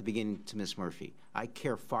said at the beginning to Ms. Murphy, I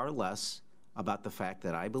care far less about the fact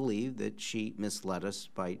that I believe that she misled us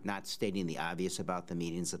by not stating the obvious about the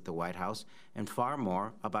meetings at the White House, and far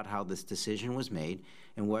more about how this decision was made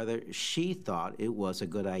and whether she thought it was a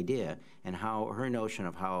good idea, and how her notion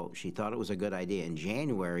of how she thought it was a good idea in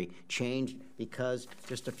January changed because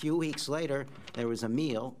just a few weeks later there was a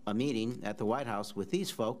meeting at the White House with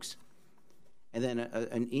these folks, and then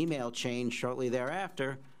an email chain shortly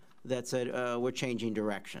thereafter that said, we're changing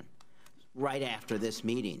direction, right after this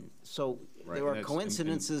meeting. So there are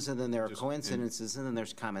coincidences, and then there are coincidences, and then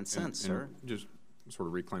there's common sense, sir. Just sort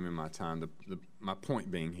of reclaiming my time, my point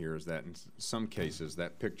being here is that in some cases,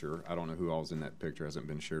 that picture, I don't know who all's in that picture, hasn't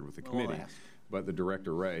been shared with the committee, but the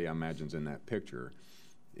Director Ray, I imagine's in that picture.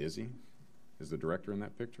 Is he? Is the director in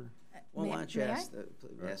that picture? Well, why don't you ask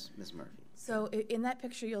Ms. Murphy? So in that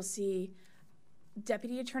picture, you'll see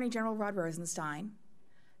Deputy Attorney General Rod Rosenstein.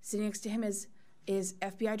 Sitting next to him is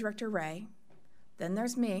FBI Director Ray. Then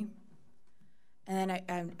there's me. And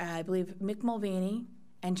then I believe Mick Mulvaney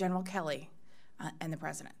and General Kelly and the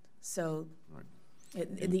President. So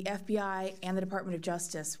the FBI and the Department of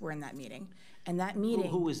Justice were in that meeting. And that meeting...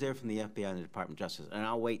 Who was there from the FBI and the Department of Justice? And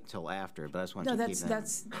I'll wait till after, but I just want you to keep that. No,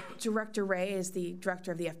 that's Director Ray is the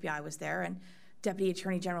director of the FBI was there, and Deputy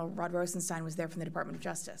Attorney General Rod Rosenstein was there from the Department of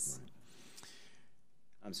Justice. Right.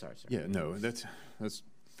 I'm sorry, sir. Yeah, no, that's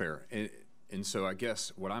fair. And so I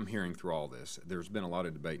guess what I'm hearing through all this, there's been a lot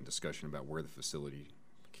of debate and discussion about where the facility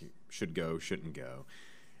should go, shouldn't go.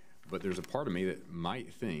 But there's a part of me that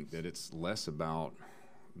might think that it's less about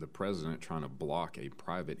the president trying to block a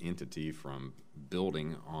private entity from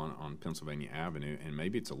building on Pennsylvania Avenue, and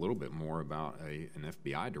maybe it's a little bit more about an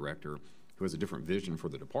FBI director who has a different vision for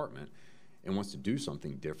the department and wants to do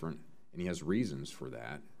something different, and he has reasons for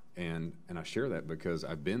that. And I share that because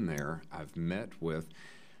I've been there. I've met with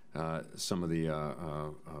some of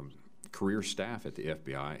the career staff at the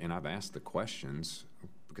FBI, and I've asked the questions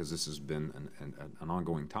because this has been an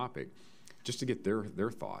ongoing topic, just to get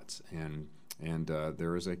their thoughts. And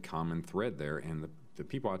there is a common thread there. And the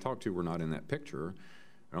people I talked to were not in that picture.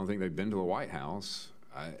 I don't think they've been to the White House.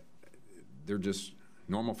 They're just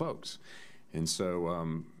normal folks. And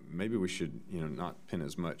so maybe we should, not pin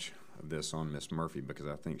as much of this on Ms. Murphy, because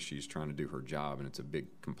I think she's trying to do her job, and it's a big,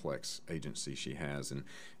 complex agency she has. And,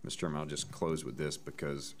 Mr. Chairman, I'll just close with this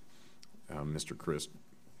because Mr. Chris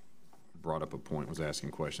brought up a point, was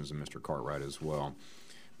asking questions, and Mr. Cartwright as well.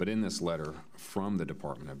 But in this letter from the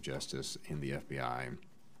Department of Justice and the FBI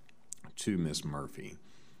to Ms. Murphy,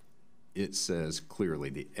 it says clearly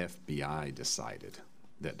the FBI decided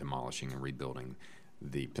that demolishing and rebuilding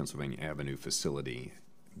the Pennsylvania Avenue facility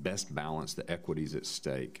best balanced the equities at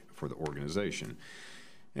stake for the organization.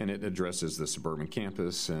 And it addresses the suburban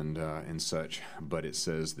campus and such, but it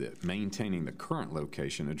says that maintaining the current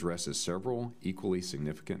location addresses several equally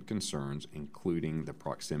significant concerns, including the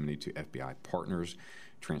proximity to FBI partners,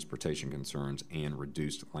 transportation concerns, and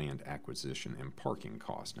reduced land acquisition and parking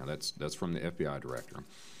costs. Now that's from the FBI director,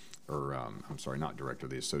 or I'm sorry, not director,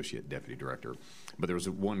 the associate deputy director. But there's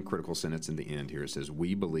one critical sentence in the end here. It says,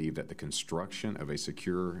 "We believe that the construction of a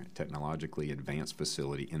secure, technologically advanced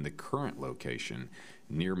facility in the current location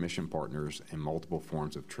near mission partners and multiple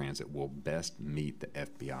forms of transit will best meet the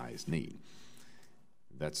FBI's need."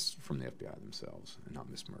 That's from the FBI themselves and not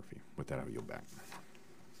Ms. Murphy. With that, I'll yield back.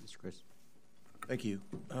 Mr. Chris. Thank you.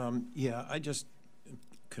 Yeah, I just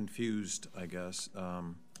confused, I guess,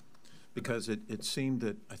 because it seemed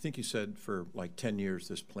that, I think you said for like 10 years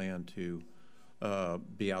this plan to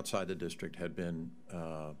be outside the district had been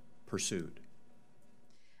pursued.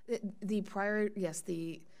 The prior, yes,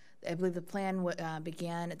 I believe the plan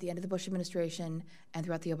began at the end of the Bush administration and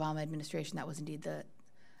throughout the Obama administration. That was indeed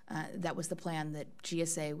that was the plan that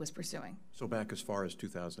GSA was pursuing. So back as far as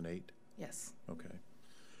 2008? Yes.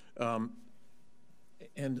 Okay.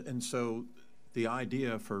 And so the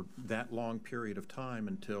idea for that long period of time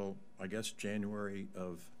until, I guess, January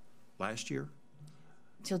of last year?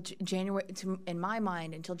 Until January, in my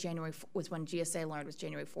mind, until January was when GSA learned, was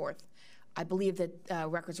January 4th. I believe that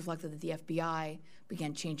records reflected that the FBI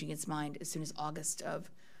began changing its mind as soon as August of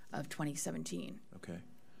 2017. Okay.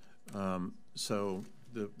 So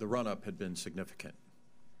the run-up had been significant.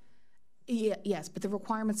 Yes, but the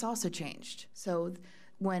requirements also changed. So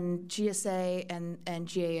when GSA and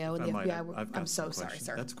GAO and the FBI I'm so sorry,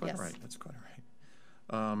 sir. That's quite right. That's quite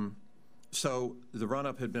right. So the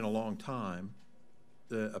run-up had been a long time.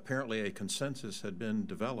 Apparently a consensus had been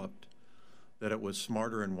developed that it was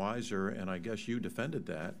smarter and wiser, and I guess you defended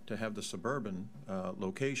that, to have the suburban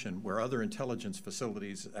location where other intelligence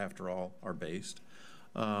facilities, after all, are based.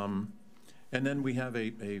 And then we have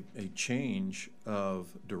a change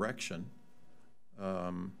of direction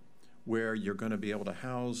where you're going to be able to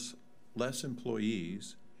house less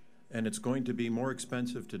employees, and it's going to be more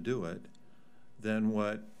expensive to do it than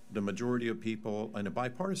what the majority of people, in a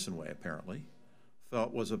bipartisan way apparently,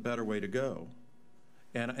 felt was a better way to go.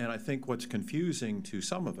 And I think what's confusing to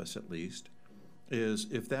some of us, at least, is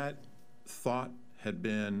if that thought had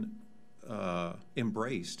been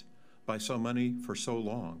embraced by so many for so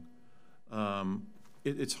long,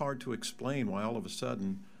 it's hard to explain why all of a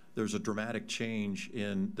sudden there's a dramatic change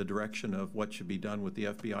in the direction of what should be done with the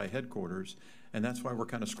FBI headquarters, and that's why we're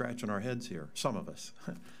kind of scratching our heads here. Some of us,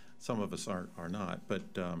 some of us are not, but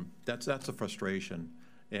that's a frustration,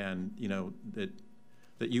 and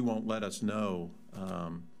that you won't let us know,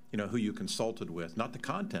 who you consulted with, not the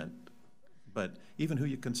content, but even who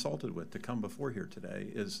you consulted with to come before here today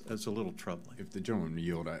is a little troubling. If the gentleman would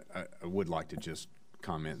yield, I would like to just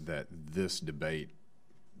comment that this debate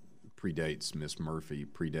predates Ms. Murphy,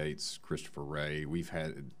 predates Christopher Wray. We've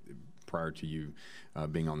had, prior to you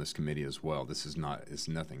being on this committee as well, it's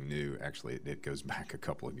nothing new. Actually, it goes back a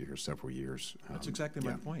couple of years, several years. That's exactly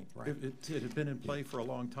my point. Right. It had been in play for a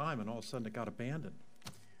long time, and all of a sudden it got abandoned.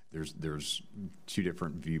 There's two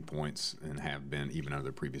different viewpoints, and have been even under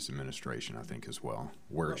the previous administration, I think, as well,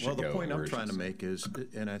 where it should go. Well, the point I'm trying to make is,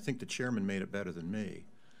 and I think the chairman made it better than me,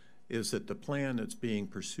 is that the plan that's being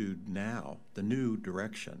pursued now, the new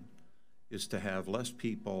direction, is to have less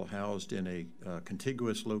people housed in a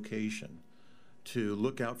contiguous location to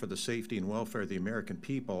look out for the safety and welfare of the American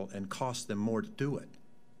people and cost them more to do it.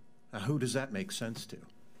 Now, who does that make sense to?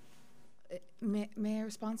 May I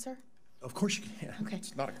respond, sir? Of course you can. Okay.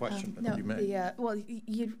 It's not a question, but No, you may. well,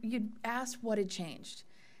 you'd asked what had changed.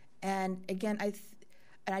 And again,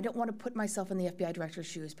 and I don't want to put myself in the FBI director's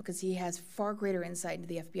shoes because he has far greater insight into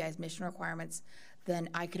the FBI's mission requirements than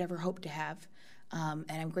I could ever hope to have. And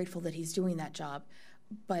I'm grateful that he's doing that job.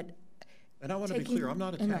 But And I want to be clear, I'm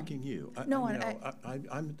not attacking you.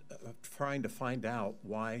 I'm trying to find out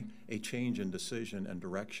why a change in decision and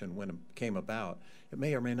direction when it came about. It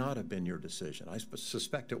may or may not have been your decision. I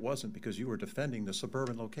suspect it wasn't because you were defending the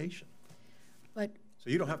suburban location. But so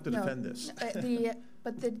you don't have to defend this.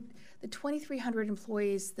 But the 2,300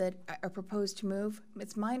 employees that are proposed to move,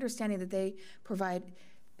 it's my understanding that they provide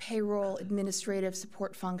payroll, administrative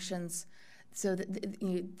support functions, so that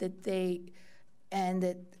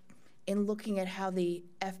in looking at how the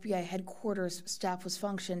FBI headquarters staff was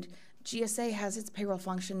functioned, GSA has its payroll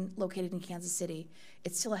function located in Kansas City.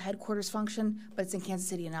 It's still a headquarters function, but it's in Kansas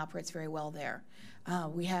City and operates very well there.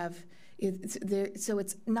 So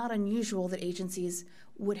it's not unusual that agencies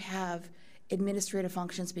would have administrative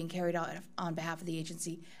functions being carried out on behalf of the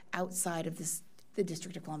agency outside of the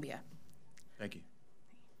District of Columbia. Thank you.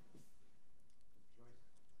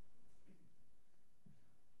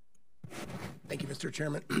 Thank you, Mr.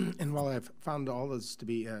 Chairman. And while I've found all this to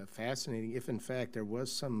be fascinating, if in fact there was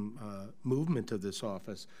some movement of this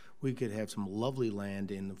office, we could have some lovely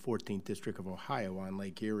land in the 14th District of Ohio on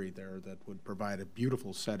Lake Erie there that would provide a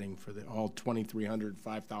beautiful setting for all 2,300,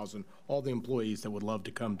 5,000, all the employees that would love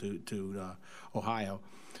to come to Ohio.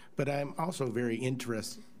 But I'm also very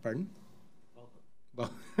interested, pardon?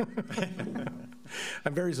 Well,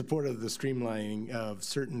 I'm very supportive of the streamlining of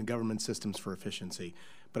certain government systems for efficiency.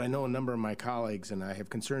 But I know a number of my colleagues, and I have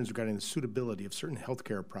concerns regarding the suitability of certain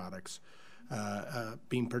healthcare products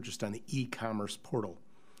being purchased on the e-commerce portal.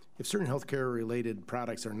 If certain healthcare-related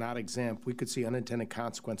products are not exempt, we could see unintended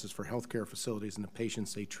consequences for healthcare facilities and the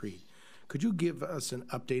patients they treat. Could you give us an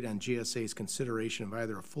update on GSA's consideration of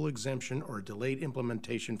either a full exemption or a delayed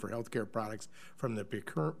implementation for healthcare products from the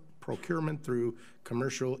procurement through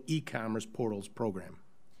commercial e-commerce portals program?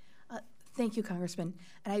 Thank you, Congressman.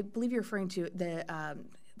 And I believe you're referring to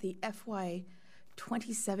the FY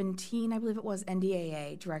 2017, I believe it was,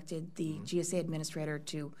 NDAA directed the GSA administrator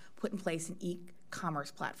to put in place an e-commerce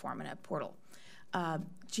platform and a portal.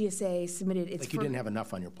 GSA submitted its... Like you didn't have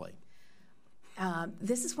enough on your plate.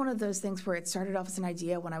 This is one of those things where it started off as an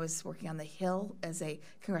idea when I was working on the Hill as a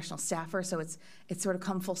congressional staffer, so it's sort of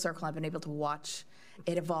come full circle. I've been able to watch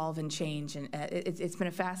it evolve and change, and it's been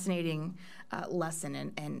a fascinating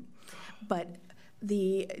lesson. But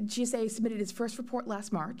the GSA submitted its first report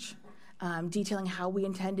last March, detailing how we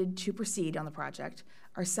intended to proceed on the project.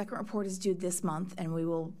 Our second report is due this month, and we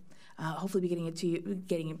will hopefully be getting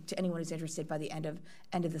it to anyone who's interested by the end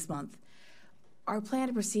of this month. Our plan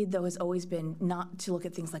to proceed, though, has always been not to look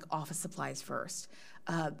at things like office supplies first.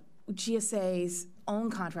 GSA's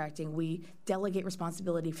own contracting, we delegate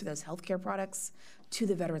responsibility for those healthcare products to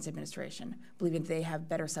the Veterans Administration, believing that they have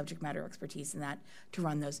better subject matter expertise in that to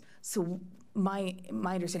run those. So my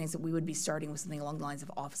understanding is that we would be starting with something along the lines of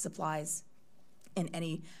office supplies in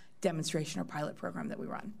any demonstration or pilot program that we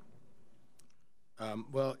run.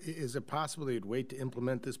 Well, is it possible that you'd wait to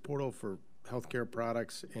implement this portal for healthcare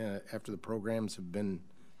products after the programs have been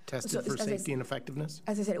tested for safety and effectiveness?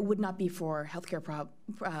 As I said, it would not be for healthcare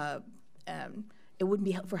it wouldn't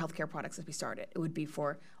be for healthcare products as we started. It would be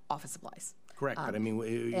for office supplies. Correct, but I mean,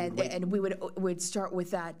 and we would start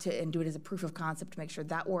with that and do it as a proof of concept to make sure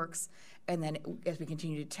that works, and then as we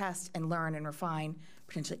continue to test and learn and refine,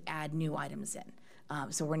 potentially add new items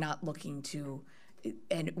in. So we're not looking to,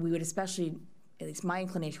 and we would especially, at least my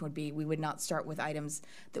inclination would be, we would not start with items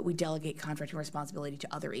that we delegate contracting responsibility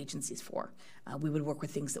to other agencies for. We would work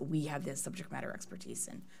with things that we have the subject matter expertise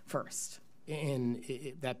in first. And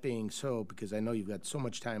that being so, because I know you've got so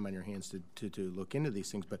much time on your hands to look into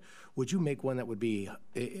these things, but would you make one that would be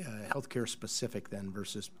healthcare specific then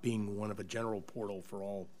versus being one of a general portal for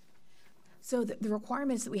all? So the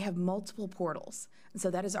requirement is that we have multiple portals. And so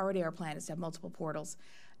that is already our plan, is to have multiple portals.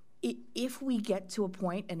 If we get to a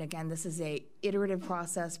point, and again, this is a iterative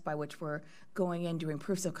process by which we're going in, doing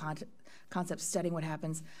proofs of concept, studying what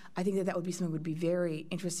happens, I think that would be something we'd be very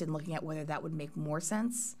interested in looking at whether that would make more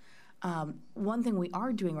sense. One thing we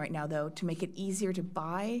are doing right now, though, to make it easier to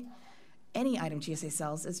buy any item GSA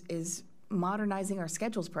sells is modernizing our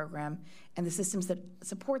schedules program and the systems that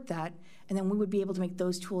support that, and then we would be able to make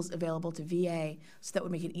those tools available to VA, so that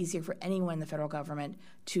would make it easier for anyone in the federal government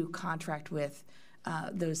to contract with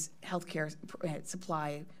those healthcare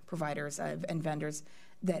supply providers and vendors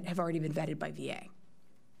that have already been vetted by VA.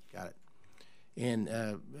 Got it. And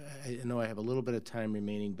I know I have a little bit of time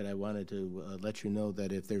remaining, but I wanted to let you know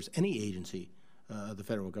that if there's any agency of the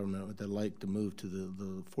federal government that would like to move to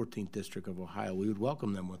the 14th District of Ohio, we would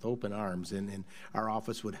welcome them with open arms, and our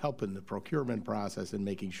office would help in the procurement process and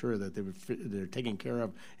making sure that they're taken care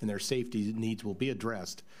of and their safety needs will be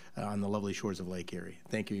addressed on the lovely shores of Lake Erie.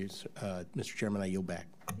 Thank you, Mr. Chairman. I yield back.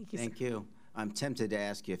 Thank you. I'm tempted to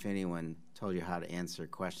ask you if anyone told you how to answer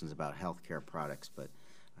questions about healthcare products, but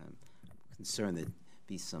I'm concerned there'd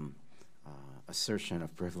be some assertion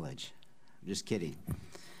of privilege. I'm just kidding.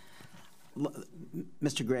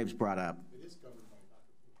 Mr. Graves brought up. It is covered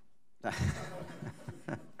by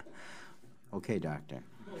Dr. Okay, doctor.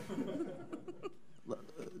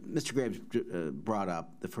 Mr. Graves brought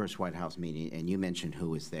up the first White House meeting, and you mentioned who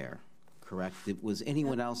was there, correct? Was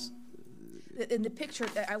anyone else? In the picture,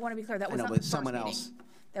 I want to be clear, that was not the first someone meeting. Else.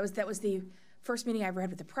 That was the first meeting I ever had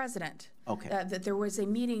with the president. Okay. That there was a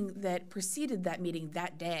meeting that preceded that meeting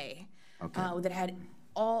that day. Okay. That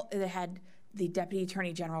had the Deputy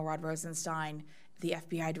Attorney General Rod Rosenstein, the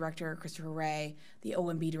FBI Director Christopher Wray, the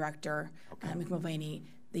OMB Director Mick Mulvaney,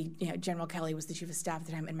 General Kelly was the Chief of Staff at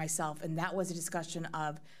the time, and myself, and that was a discussion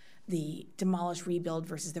of the demolish, rebuild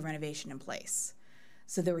versus the renovation in place.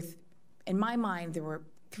 So there were, in my mind, there were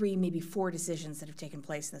 3, maybe 4 decisions that have taken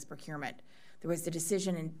place in this procurement. There was the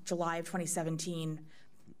decision in July of 2017,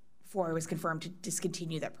 before it was confirmed, to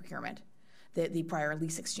discontinue that procurement, the prior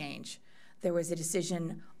lease exchange. There was a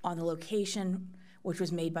decision on the location, which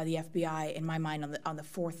was made by the FBI, in my mind, on the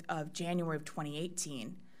 4th of January of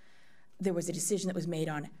 2018. There was a decision that was made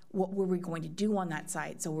on what were we going to do on that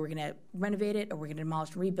site. So we were going to renovate it, or we're going to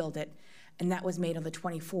demolish and rebuild it. And that was made on the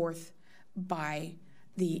 24th by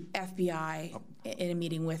the FBI in a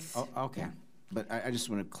meeting with. Oh, okay. Yeah. But I just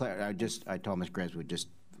want to clarify. I told Ms. Graves we'd just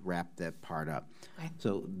wrap that part up. Okay.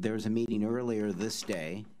 So there was a meeting earlier this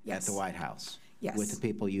day at the White House. Yes. With the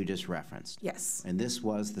people you just referenced. Yes. And this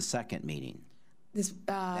was the second meeting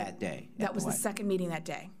that day. That was the second meeting that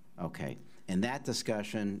day. Okay. And that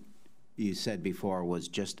discussion, you said before, was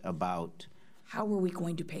just about? How were we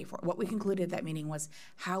going to pay for it? What we concluded at that meeting was,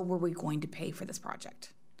 how were we going to pay for this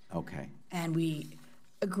project? Okay. And we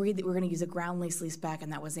agreed that we were going to use a ground lease back,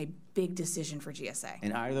 and that was a big decision for GSA.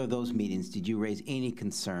 In either of those meetings, did you raise any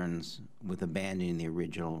concerns with abandoning the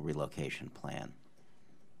original relocation plan?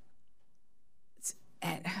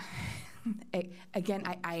 And again,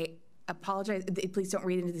 I apologize. Please don't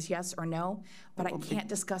read into this yes or no, but I can't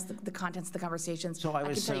discuss the contents of the conversations. So I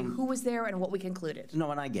can tell you who was there and what we concluded. No,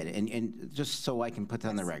 and I get it. And just so I can put that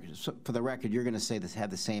on the record. So for the record, you're going to say this had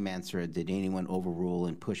the same answer. Did anyone overrule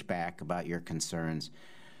and push back about your concerns?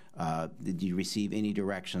 Did you receive any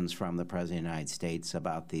directions from the President of the United States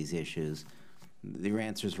about these issues? Your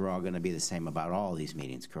answers were all going to be the same about all these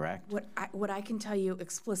meetings, correct? What I can tell you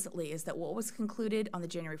explicitly is that what was concluded on the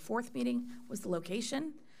January 4th meeting was the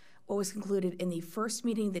location. What was concluded in the first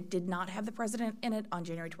meeting that did not have the president in it on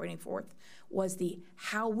January 24th was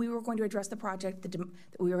how we were going to address the project, that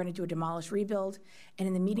we were going to do a demolish rebuild. And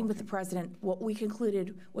in the meeting with the president, what we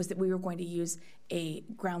concluded was that we were going to use a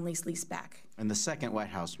ground lease back. And the second White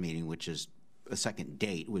House meeting, which is a second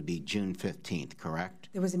date, would be June 15th, correct?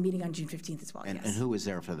 There was a meeting on June 15th as well, yes. And who was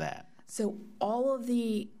there for that? So all of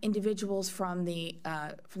the individuals from the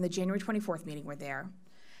January 24th meeting were there.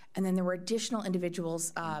 And then there were additional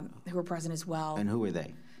individuals who were present as well. And who were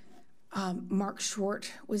they? Mark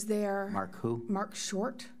Short was there. Mark who? Mark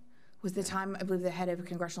Short was the time, I believe, the head of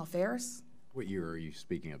Congressional Affairs. What year are you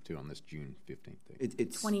speaking up to on this June 15th thing?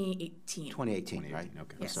 It's 2018. 2018, right?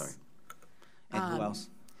 Okay. Yes. I'm sorry. And who else?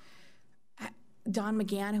 Don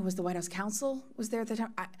McGann, who was the White House counsel, was there at the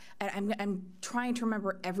time. I'm trying to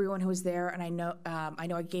remember everyone who was there, and I know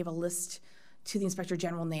I gave a list to the Inspector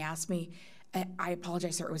General, and they asked me. I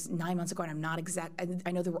apologize, sir. It was 9 months ago, and I'm not exact.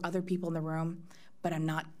 I know there were other people in the room, but I'm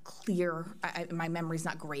not clear. My memory's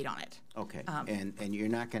not great on it. Okay. And you're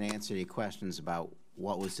not going to answer any questions about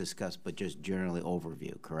what was discussed, but just generally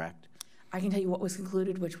overview, correct? I can tell you what was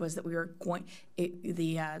concluded, which was that we were going.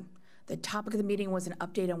 The topic of the meeting was an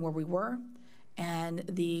update on where we were. And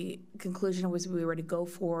the conclusion was we were to go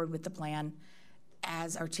forward with the plan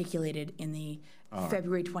as articulated in the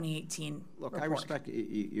February 2018 Look, report. I respect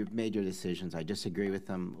you've made your decisions. I disagree with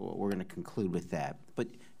them. We're going to conclude with that. But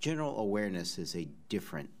general awareness is a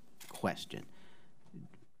different question.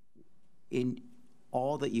 In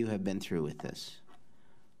all that you have been through with this,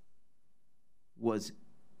 was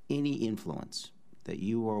any influence that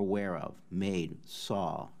you were aware of, made,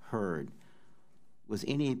 saw, heard, was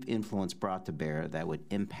any influence brought to bear that would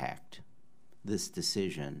impact this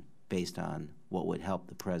decision based on what would help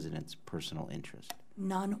the president's personal interest?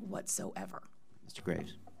 None whatsoever. Mr.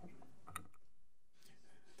 Graves.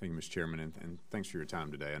 Thank you, Mr. Chairman, and thanks for your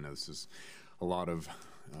time today. I know this is a lot of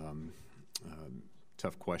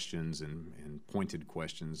tough questions and pointed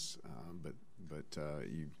questions, but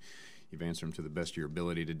you've answered them to the best of your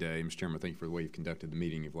ability today. Mr. Chairman, thank you for the way you've conducted the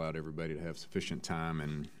meeting. You've allowed everybody to have sufficient time,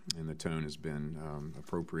 and the tone has been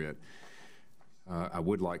appropriate. I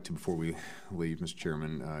would like to, before we leave, Mr.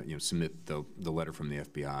 Chairman, submit the letter from the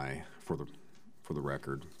FBI for the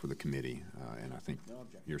record for the committee, and I think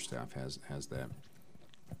your staff has that.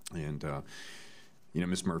 And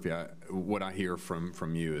Ms. Murphy, what I hear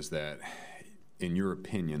from you is that, in your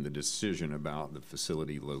opinion, the decision about the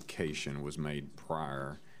facility location was made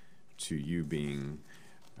prior to you being,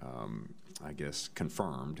 I guess,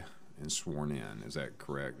 confirmed and sworn in. Is that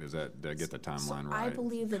correct? Did I get the timeline right? I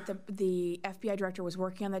believe that the FBI director was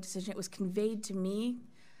working on that decision. It was conveyed to me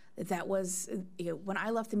that was, when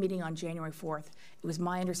I left the meeting on January 4th, it was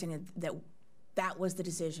my understanding that that was the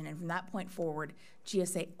decision. And from that point forward,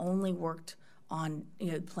 GSA only worked on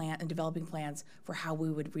developing plans for how we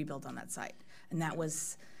would rebuild on that site. And that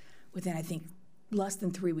was within, I think, less than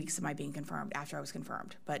 3 weeks of my being confirmed, after I was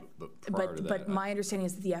confirmed. But my understanding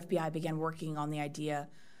is that the FBI began working on the idea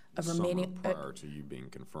of remaining prior to you being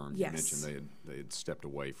confirmed. Yes. You mentioned they had stepped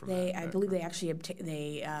away from that. I believe correct? they actually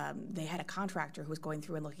they had a contractor who was going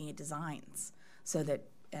through and looking at designs, so that.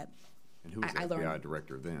 And who was the FBI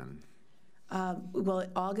director then? Well,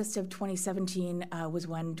 August of 2017 was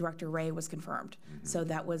when Director Ray was confirmed. Mm-hmm. So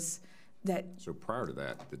that was that. So prior to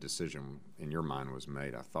that, the decision in your mind was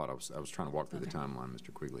made. I thought I was trying to walk through the timeline.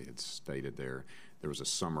 Mr. Quigley had stated there was a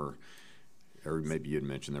summer, or maybe you had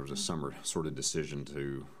mentioned there was a summer sort of decision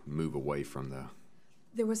to move away from the.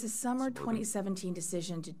 There was a summer 2017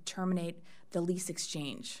 decision to terminate the lease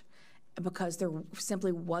exchange because there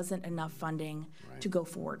simply wasn't enough funding to go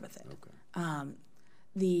forward with it.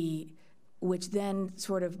 Okay. Which then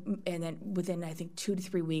sort of, and then within, I think, 2 to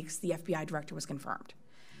 3 weeks, the FBI director was confirmed.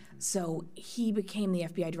 Mm-hmm. So he became the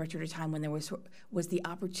FBI director at a time when there was the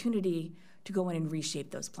opportunity to go in and reshape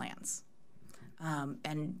those plans.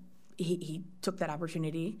 And he took that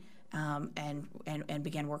opportunity and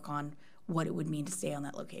began work on what it would mean to stay on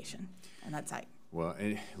that location and that site. Well,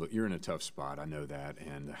 look, you're in a tough spot. I know that,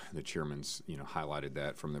 and the chairman's, highlighted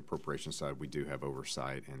that from the appropriation side. We do have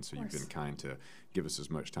oversight, and so you've been kind to give us as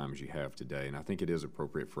much time as you have today. And I think it is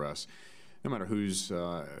appropriate for us, no matter who's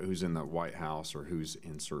in the White House or who's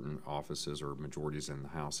in certain offices or majorities in the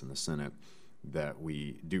House and the Senate, that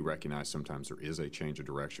we do recognize sometimes there is a change of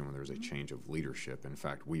direction when there's a change of leadership. In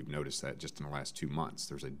fact, we've noticed that just in the last 2 months.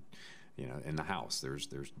 There's in the House, there's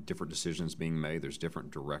different decisions being made. There's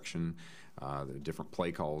different direction, different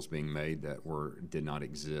play calls being made that did not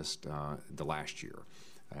exist the last year,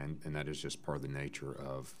 and that is just part of the nature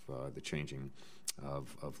of the changing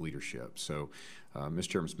of leadership. So, Mr.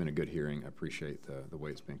 Chairman, it's been a good hearing. I appreciate the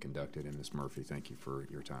way it's been conducted, and Ms. Murphy, thank you for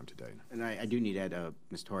your time today. And I do need to add,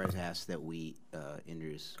 Ms. Torres asked that we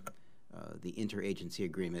introduce the interagency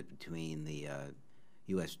agreement between the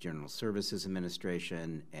U.S. General Services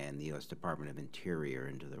Administration and the U.S. Department of Interior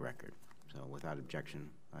into the record. So without objection,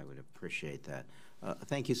 I would appreciate that.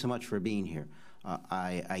 Thank you so much for being here.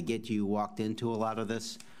 I get you walked into a lot of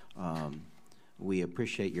this. We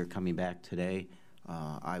appreciate your coming back today.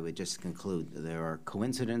 I would just conclude there are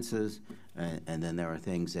coincidences and then there are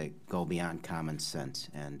things that go beyond common sense.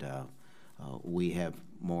 And we have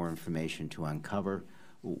more information to uncover.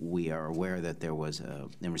 We are aware that there was,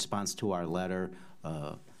 in response to our letter,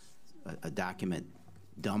 a document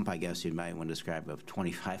dump, I guess you might want to describe, of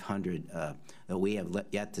 2,500 that we have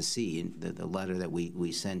yet to see. The letter that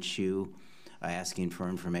we sent you asking for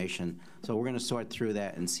information. So we're going to sort through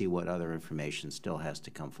that and see what other information still has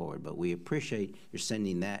to come forward. But we appreciate your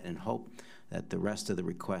sending that and hope that the rest of the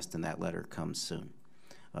request in that letter comes soon.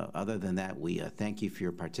 Other than that, we thank you for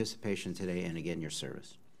your participation today and, again, your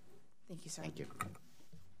service. Thank you, sir. Thank you.